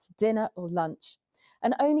go out to dinner or lunch.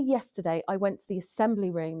 And only yesterday I went to the assembly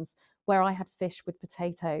rooms where I had fish with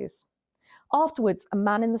potatoes. Afterwards, a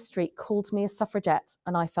man in the street called me a suffragette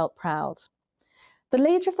and I felt proud. The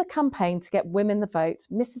leader of the campaign to get women the vote,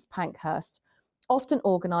 Mrs. Pankhurst, often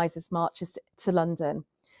organises marches to London.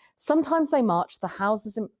 Sometimes they march to the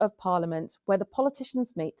Houses of Parliament where the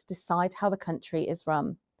politicians meet to decide how the country is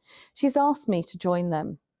run. She's asked me to join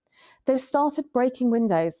them. They've started breaking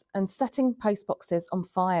windows and setting postboxes on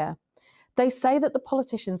fire. They say that the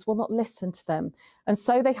politicians will not listen to them, and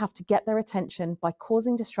so they have to get their attention by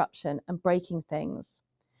causing disruption and breaking things.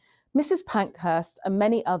 Mrs. Pankhurst and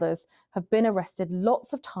many others have been arrested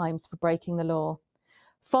lots of times for breaking the law.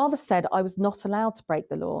 Father said I was not allowed to break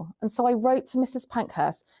the law, and so I wrote to Mrs.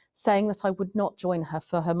 Pankhurst saying that I would not join her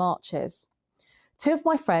for her marches. Two of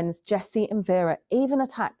my friends, Jessie and Vera, even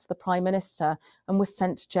attacked the Prime Minister and were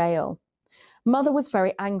sent to jail. Mother was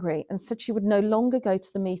very angry and said she would no longer go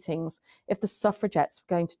to the meetings if the suffragettes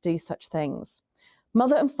were going to do such things.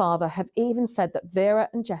 Mother and Father have even said that Vera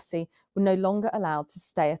and Jessie were no longer allowed to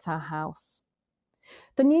stay at our house.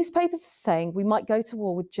 The newspapers are saying we might go to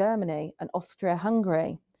war with Germany and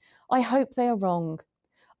Austria-Hungary. I hope they are wrong.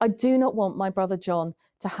 I do not want my brother John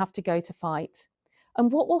to have to go to fight.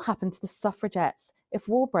 And what will happen to the suffragettes if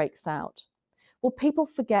war breaks out? Will people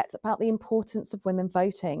forget about the importance of women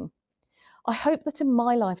voting? I hope that in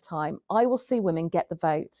my lifetime I will see women get the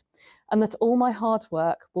vote and that all my hard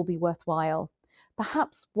work will be worthwhile.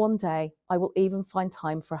 Perhaps one day I will even find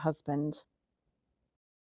time for a husband.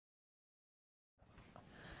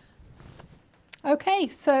 Okay,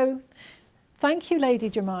 so thank you, Lady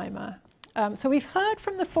Jemima. So we've heard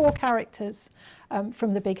from the four characters from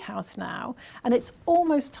the big house now, and it's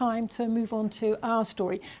almost time to move on to our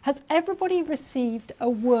story. Has everybody received a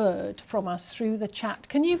word from us through the chat?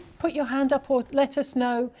 Can you put your hand up or let us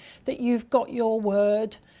know that you've got your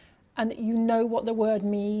word and that you know what the word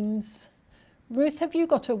means? Ruth, have you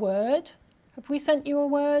got a word? Have we sent you a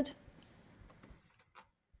word?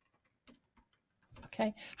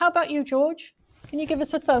 Okay. How about you, George? Can you give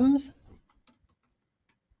us a thumbs?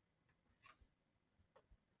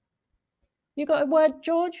 You got a word,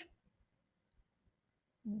 George?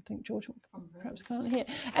 I think George perhaps can't hear.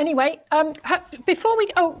 Anyway, before we...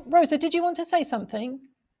 Oh, Rosa, did you want to say something?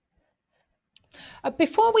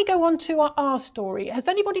 Before we go on to our story, has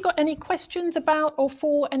anybody got any questions about or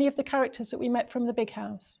for any of the characters that we met from the big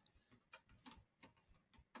house?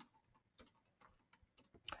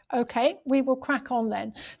 Okay, we will crack on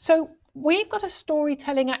then. So we've got a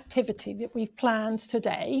storytelling activity that we've planned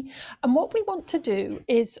today. And what we want to do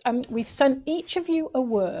is we've sent each of you a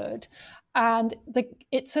word, and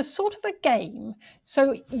it's a sort of a game.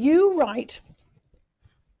 So you write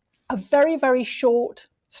a very, very short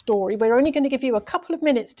story. We're only going to give you a couple of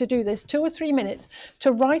minutes to do this, 2 or 3 minutes,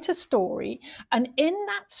 to write a story. And in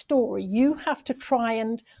that story, you have to try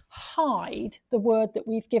and hide the word that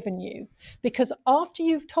we've given you, because after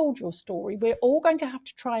you've told your story, we're all going to have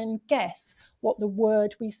to try and guess what the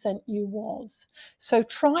word we sent you was. So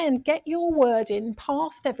try and get your word in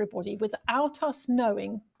past everybody without us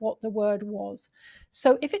knowing what the word was.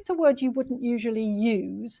 So if it's a word you wouldn't usually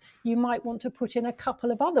use, you might want to put in a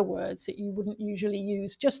couple of other words that you wouldn't usually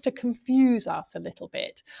use just to confuse us a little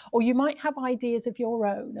bit. Or you might have ideas of your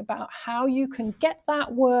own about how you can get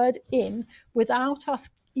that word in without us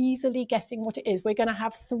easily guessing what it is. We're going to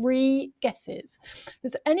have 3 guesses.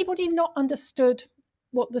 Has anybody not understood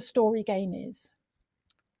what the story game is?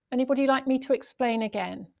 Anybody like me to explain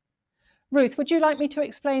again? Ruth, would you like me to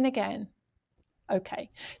explain again? Okay,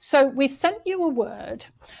 so we've sent you a word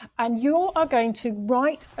and you are going to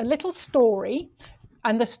write a little story,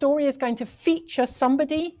 and the story is going to feature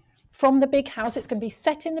somebody from the big house. It's going to be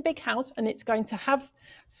set in the big house, and it's going to have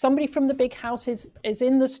somebody from the big house is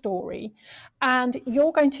in the story, and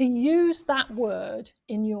you're going to use that word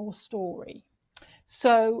in your story.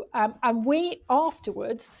 So, and we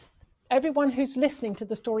afterwards, everyone who's listening to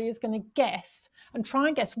the story is going to guess and try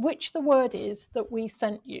and guess which the word is that we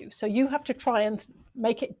sent you. So you have to try and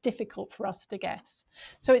make it difficult for us to guess.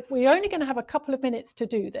 So we're only going to have a couple of minutes to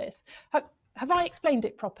do this. Have I explained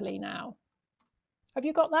it properly now? Have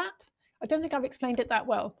you got that? I don't think I've explained it that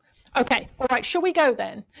well. Okay, all right, shall we go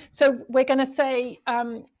then? So we're going to say,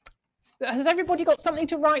 has everybody got something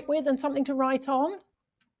to write with and something to write on?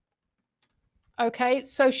 Okay,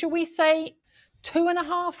 so shall we say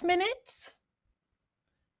 2.5 minutes?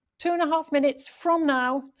 2.5 minutes from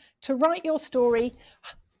now to write your story.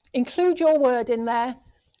 include your word in there,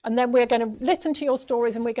 and then we're going to listen to your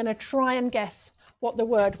stories and we're going to try and guess what the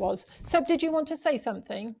word was. Seb, did you want to say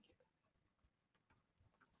something?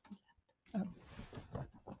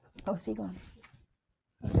 Oh, is he gone?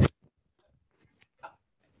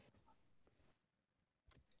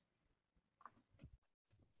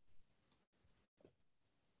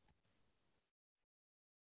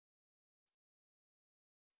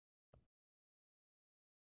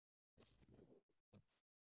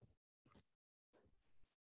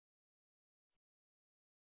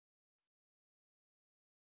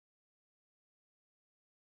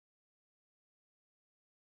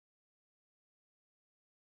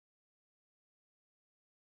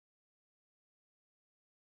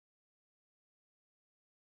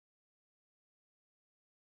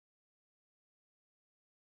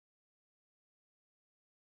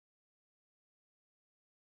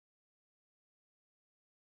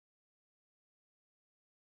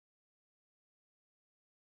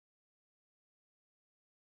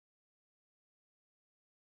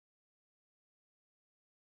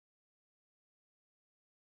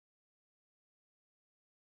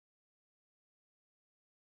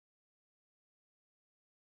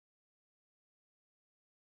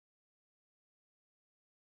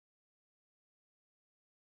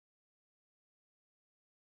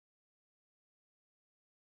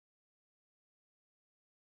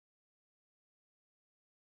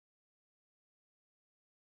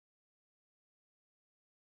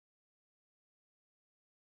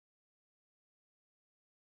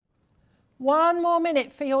 One more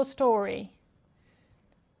minute for your story.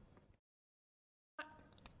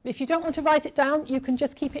 If you don't want to write it down, you can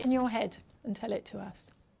just keep it in your head and tell it to us.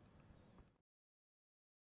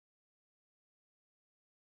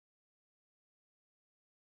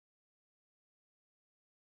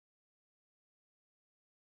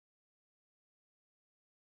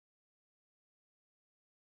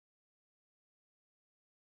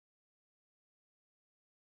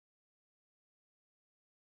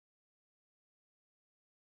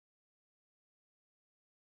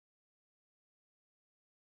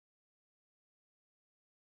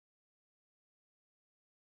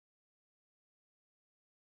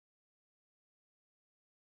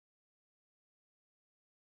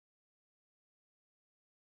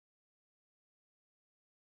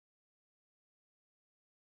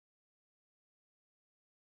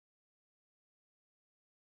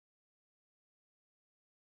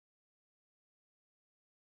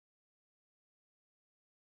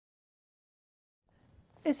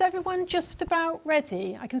 Is everyone just about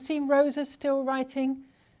ready? I can see Rosa's still writing.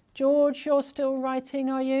 George, you're still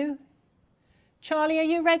writing, are you? Charlie, are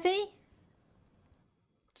you ready?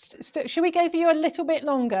 Should we give you a little bit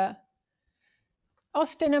longer?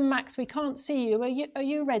 Austin and Max, we can't see you. Are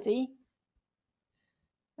you ready?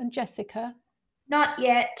 And Jessica? Not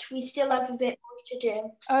yet. We still have a bit more to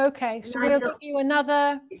do. Okay, so we'll give you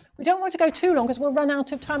another. We don't want to go too long because we'll run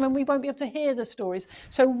out of time and we won't be able to hear the stories.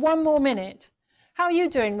 So 1 more minute. How are you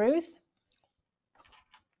doing, Ruth?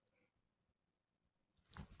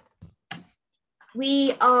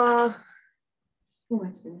 We are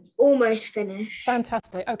almost finished.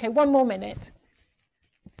 Fantastic. Okay, 1 more minute.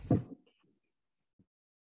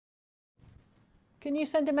 Can you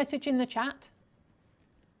send a message in the chat?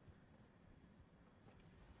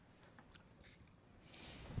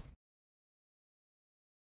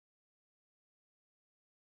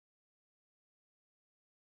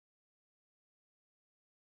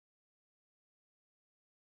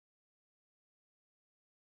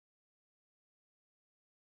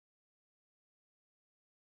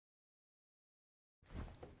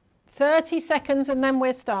 "30 seconds and then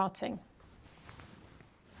we're starting."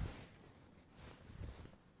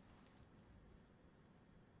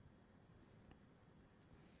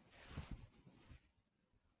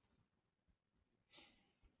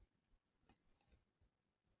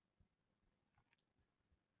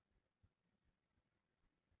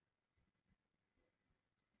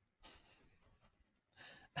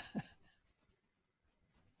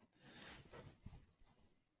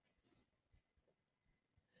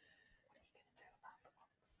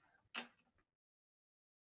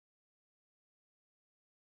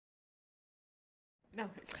 No.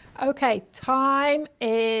 Okay, time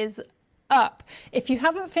is up. If you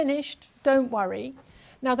haven't finished, don't worry.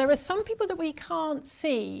 Now, there are some people that we can't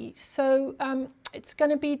see, so it's going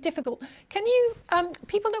to be difficult. Can you,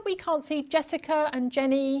 people that we can't see, Jessica and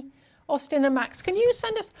Jenny, Austin and Max, can you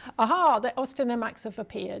send us, that Austin and Max have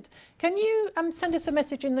appeared. Can you send us a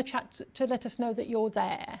message in the chat to let us know that you're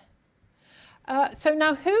there? So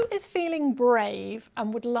now, who is feeling brave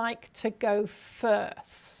and would like to go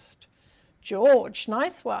first? George,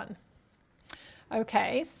 nice one.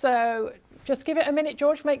 Okay, so just give it a minute,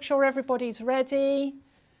 George. Make sure everybody's ready.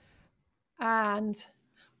 And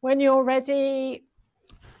when you're ready,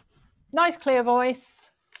 nice clear voice.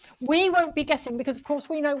 We won't be guessing because, of course,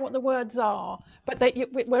 we know what the words are, but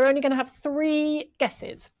we're only going to have 3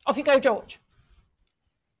 guesses. Off you go, George.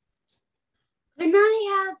 The nanny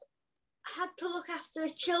had to look after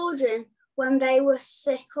the children when they were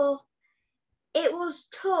sick. It was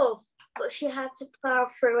tough, but she had to plough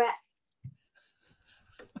through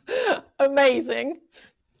it. Amazing.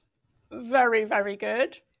 Very, very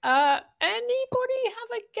good. Anybody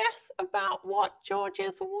have a guess about what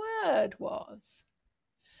George's word was?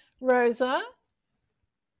 Rosa?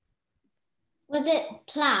 Was it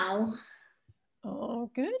plough? Oh,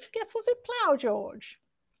 good. Guess, was it plough, George?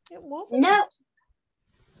 It wasn't. No.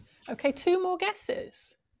 Okay, 2 more guesses.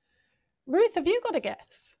 Ruth, have you got a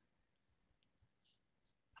guess?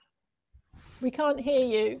 We can't hear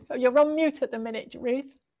you. Oh, you're on mute at the minute,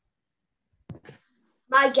 Ruth.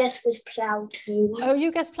 My guess was plough too. Oh,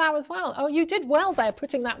 you guessed plough as well. Oh, you did well there,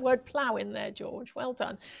 putting that word plough in there, George. Well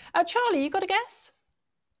done. Charlie, you got a guess?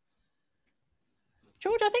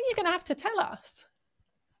 George, I think you're going to have to tell us.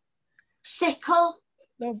 Sickle.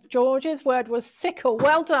 No, George's word was sickle.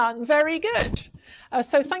 Well done. Very good.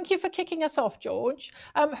 So thank you for kicking us off, George.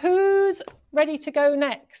 Who's ready to go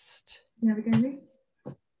next?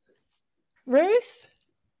 Ruth?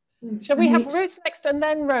 Shall we have Ruth next and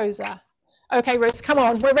then Rosa? Okay, Ruth, come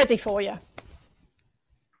on. We're ready for you.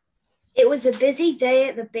 It was a busy day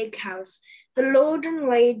at the big house. The Lord and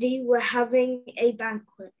Lady were having a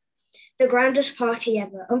banquet, the grandest party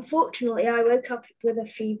ever. Unfortunately, I woke up with a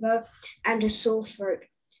fever and a sore throat,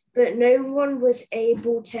 but no one was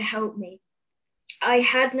able to help me. I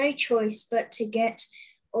had no choice but to get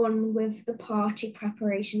on with the party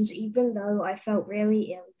preparations, even though I felt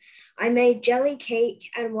really ill. I made jelly cake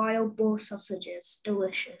and wild boar sausages.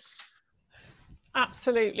 Delicious.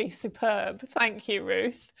 Absolutely superb. Thank you,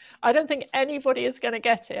 Ruth. I don't think anybody is going to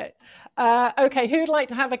get it. Okay, who'd like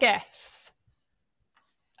to have a guess?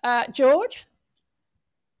 George?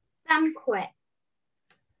 Banquet.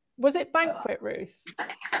 Was it banquet, Ruth?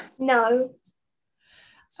 No.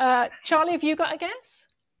 Charlie, have you got a guess?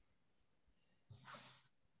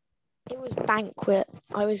 It was banquet.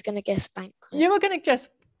 I was going to guess banquet. You were going to just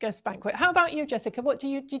guess banquet. How about you, Jessica? What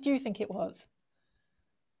did you think it was?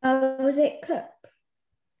 Was it cook?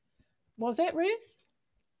 Was it, Ruth?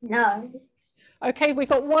 No. Okay, we've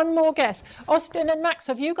got one more guess. Austin and Max,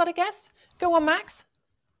 have you got a guess? Go on, Max.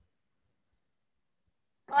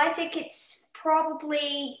 I think it's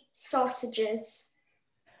probably sausages.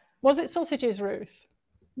 Was it sausages, Ruth?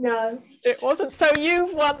 No. It wasn't. So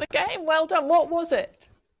you've won the game. Well done. What was it?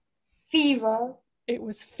 Fever. It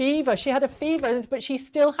was fever. She had a fever, but she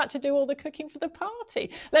still had to do all the cooking for the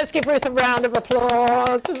party. Let's give Ruth a round of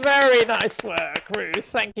applause. Very nice work, Ruth.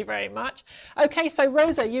 Thank you very much. Okay, so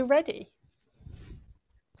Rosa, you ready?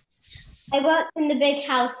 I worked in the big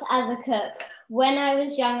house as a cook. When I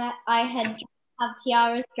was young, I had have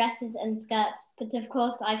tiaras, dresses and skirts, but of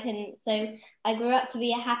course I couldn't. So I grew up to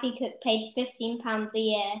be a happy cook, paid £15 a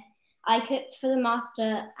year. I cooked for the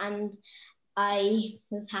master and I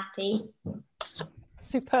was happy.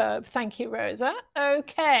 Superb. Thank you, Rosa.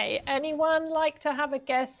 Okay, anyone like to have a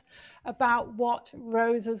guess about what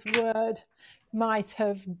Rosa's word might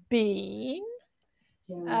have been?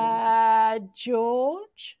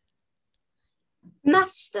 George?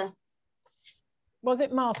 Master. Was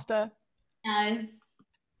it master? No.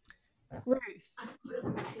 Ruth?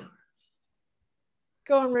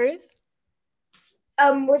 Go on, Ruth.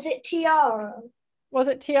 Was it tiara? Was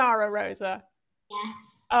it tiara, Rosa?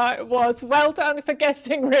 Yes. It was. Well done for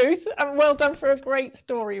guessing, Ruth, and well done for a great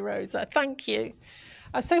story, Rosa. Thank you.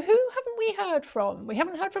 So who haven't we heard from? We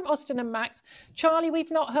haven't heard from Austin and Max. Charlie, we've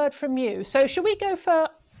not heard from you. So should we go for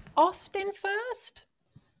Austin first?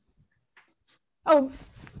 Oh,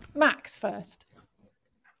 Max first.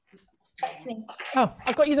 Oh,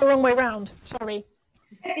 I've got you the wrong way round. Sorry.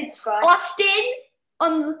 It's fine. Austin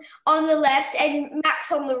on the left and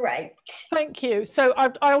Max on the right. Thank you. So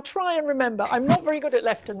I'll try and remember. I'm not very good at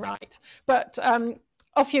left and right, but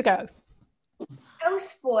off you go.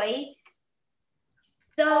 House boy.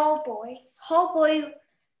 The whole boy.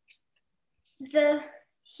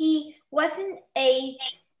 He wasn't a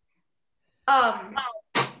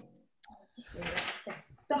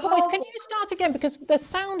Boys, can you start again, because the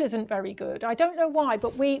sound isn't very good. I don't know why,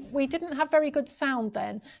 but we didn't have very good sound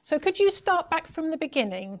then. So could you start back from the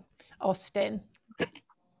beginning, Austin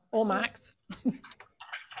or Max?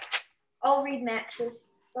 I'll read Max's.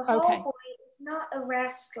 The whole boy is not a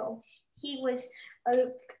rascal. He was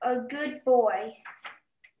a good boy.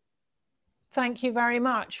 Thank you very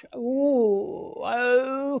much. Ooh,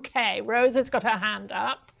 okay. Rosa's got her hand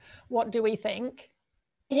up. What do we think?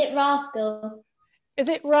 Is it rascal? Is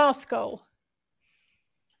it rascal?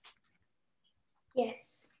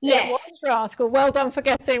 Yes. It was rascal. Well done for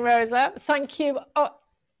guessing, Rosa. Thank you. Oh,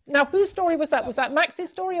 now, whose story was that? Was that Max's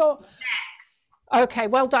story or? Max. Okay,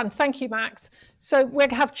 well done. Thank you, Max. So we'll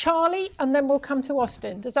have Charlie and then we'll come to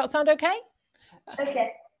Austin. Does that sound okay?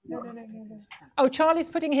 Okay. Oh, Charlie's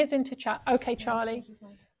putting his into chat. Okay, Charlie.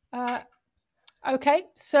 Okay,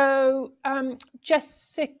 so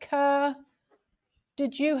Jessica,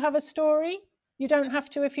 did you have a story? You don't have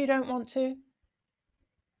to if you don't want to.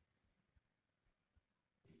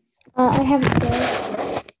 I have a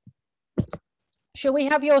story. Shall we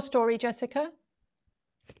have your story, Jessica?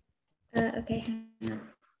 Okay, hang on.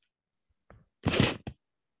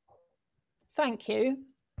 Thank you.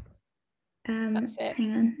 That's it.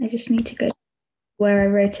 Hang on, I just need to go where I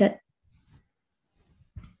wrote it.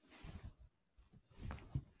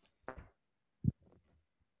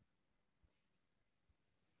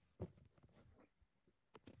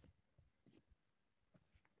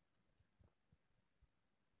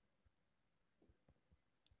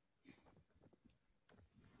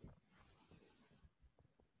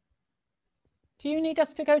 Do you need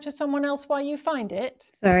us to go to someone else while you find it?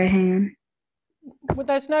 Sorry, hang on. Well,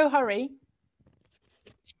 there's no hurry.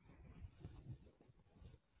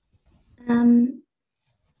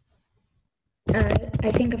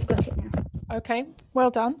 I think I've got it now. Okay, well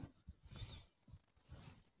done.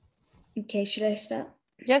 Okay, should I start?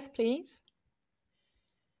 Yes, please.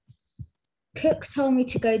 Cook told me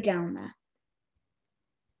to go down there.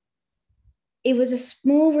 It was a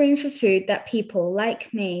small room for food that people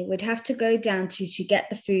like me would have to go down to get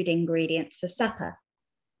the food ingredients for supper.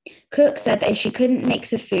 Cook said that she couldn't make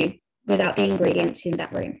the food without the ingredients in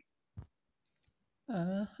that room.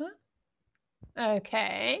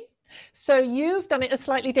 Okay. So you've done it a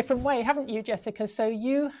slightly different way, haven't you, Jessica? So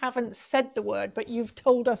you haven't said the word, but you've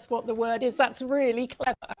told us what the word is. That's really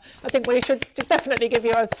clever. I think we should definitely give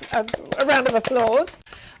you a round of applause.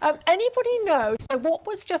 Anybody know, so what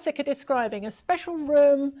was Jessica describing? A special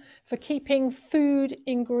room for keeping food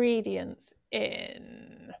ingredients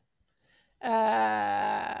in.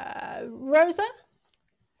 Rosa?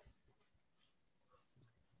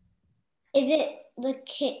 Is it the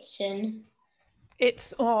kitchen?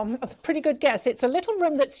 It's that's a pretty good guess. It's a little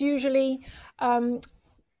room that's usually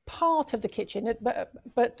part of the kitchen, but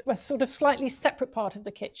a sort of slightly separate part of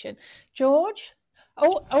the kitchen. George?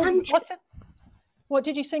 What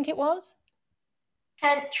did you think it was?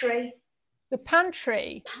 Pantry. The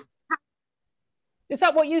pantry. Is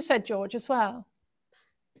that what you said, George, as well?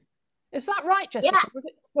 Is that right, Jessica? Yeah.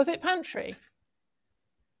 Was it pantry?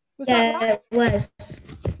 Was that right? It was.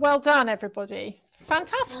 Well done, everybody.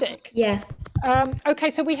 Fantastic. Yeah.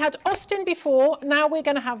 Okay, so we had Austin before. Now we're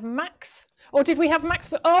going to have Max. Or did we have Max?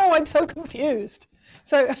 Oh, I'm so confused.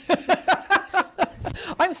 So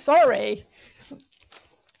I'm sorry.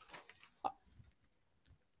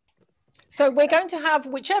 So we're going to have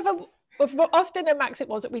whichever of Austin and Max it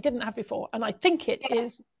was that we didn't have before. And I think it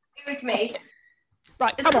is. It was me. Austin.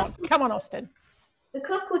 Right, come on, Austin. The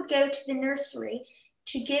cook would go to the nursery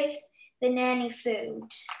to give the nanny food.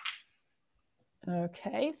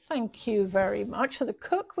 Okay, thank you very much. So the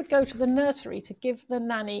cook would go to the nursery to give the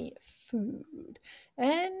nanny food.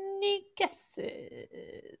 Any guesses?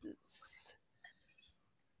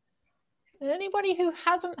 Anybody who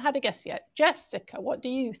hasn't had a guess yet? Jessica, what do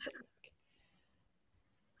you think?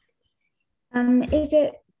 Is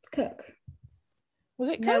it cook? Was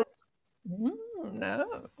it cook?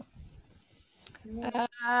 No.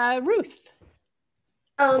 Ruth?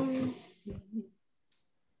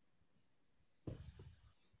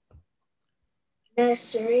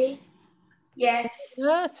 Nursery. Yes.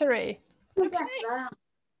 Nursery. Okay.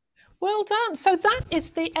 Well done. So that is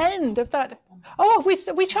the end of that. Oh, we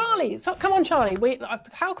Charlie. So come on, Charlie.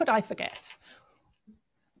 How could I forget?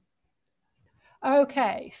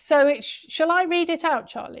 Okay, so shall I read it out,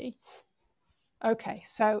 Charlie? Okay,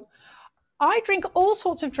 so I drink all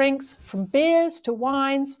sorts of drinks, from beers to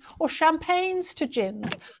wines or champagnes to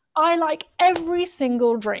gins. I like every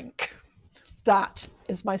single drink. That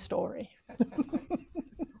is my story.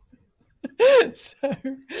 So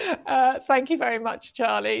thank you very much,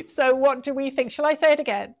 Charlie. So what do we think? Shall I say it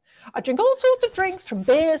again? I drink all sorts of drinks, from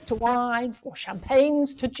beers to wine or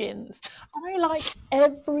champagnes to gins. I like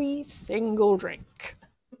every single drink.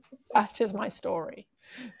 That is my story.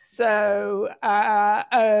 So,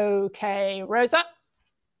 okay, Rosa?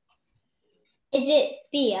 Is it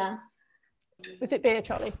beer? Was it beer,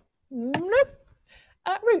 Charlie? Nope.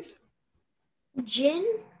 Ruth. Gin.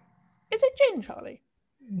 Is it gin, Charlie?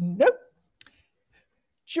 Nope.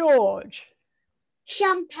 George.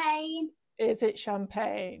 Champagne. Is it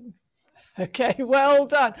champagne? Okay, well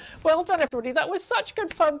done. Well done, everybody. That was such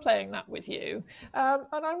good fun playing that with you. And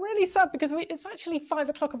I'm really sad because it's actually 5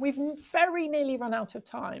 o'clock and we've very nearly run out of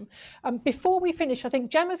time. Before we finish, I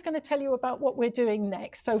think Gemma's going to tell you about what we're doing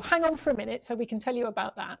next. So hang on for a minute so we can tell you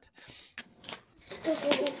about that.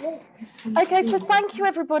 Okay, so thank you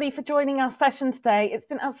everybody for joining our session today. It's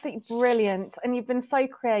been absolutely brilliant and you've been so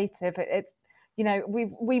creative. It's, you know,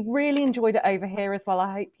 we've really enjoyed it over here as well.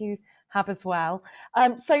 I hope you have as well.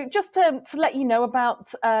 So just to let you know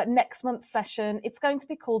about next month's session, it's going to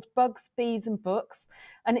be called Bugs, Bees and Books,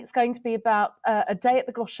 and it's going to be about a day at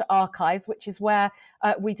the Gloucestershire Archives, which is where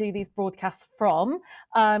we do these broadcasts from.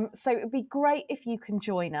 So it would be great if you can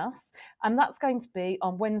join us, and that's going to be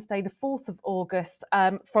on Wednesday the 4th of August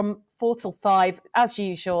from 4 till 5 as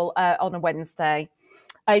usual on a Wednesday.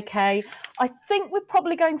 Okay, I think we're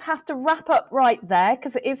probably going to have to wrap up right there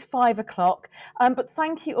because it is 5 o'clock. But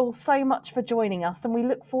thank you all so much for joining us, and we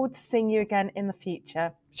look forward to seeing you again in the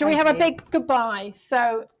future. Shall we have a big goodbye?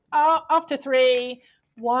 So after 3,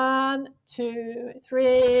 1, 2,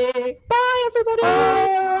 3. Bye, everybody.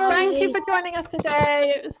 Bye. Thank you for joining us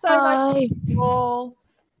today. It was so nice to meet you all.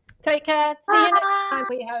 Take care. See you next time,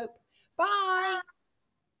 we hope. Bye.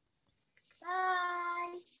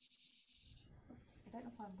 Bye. I don't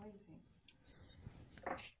know if I'm waving.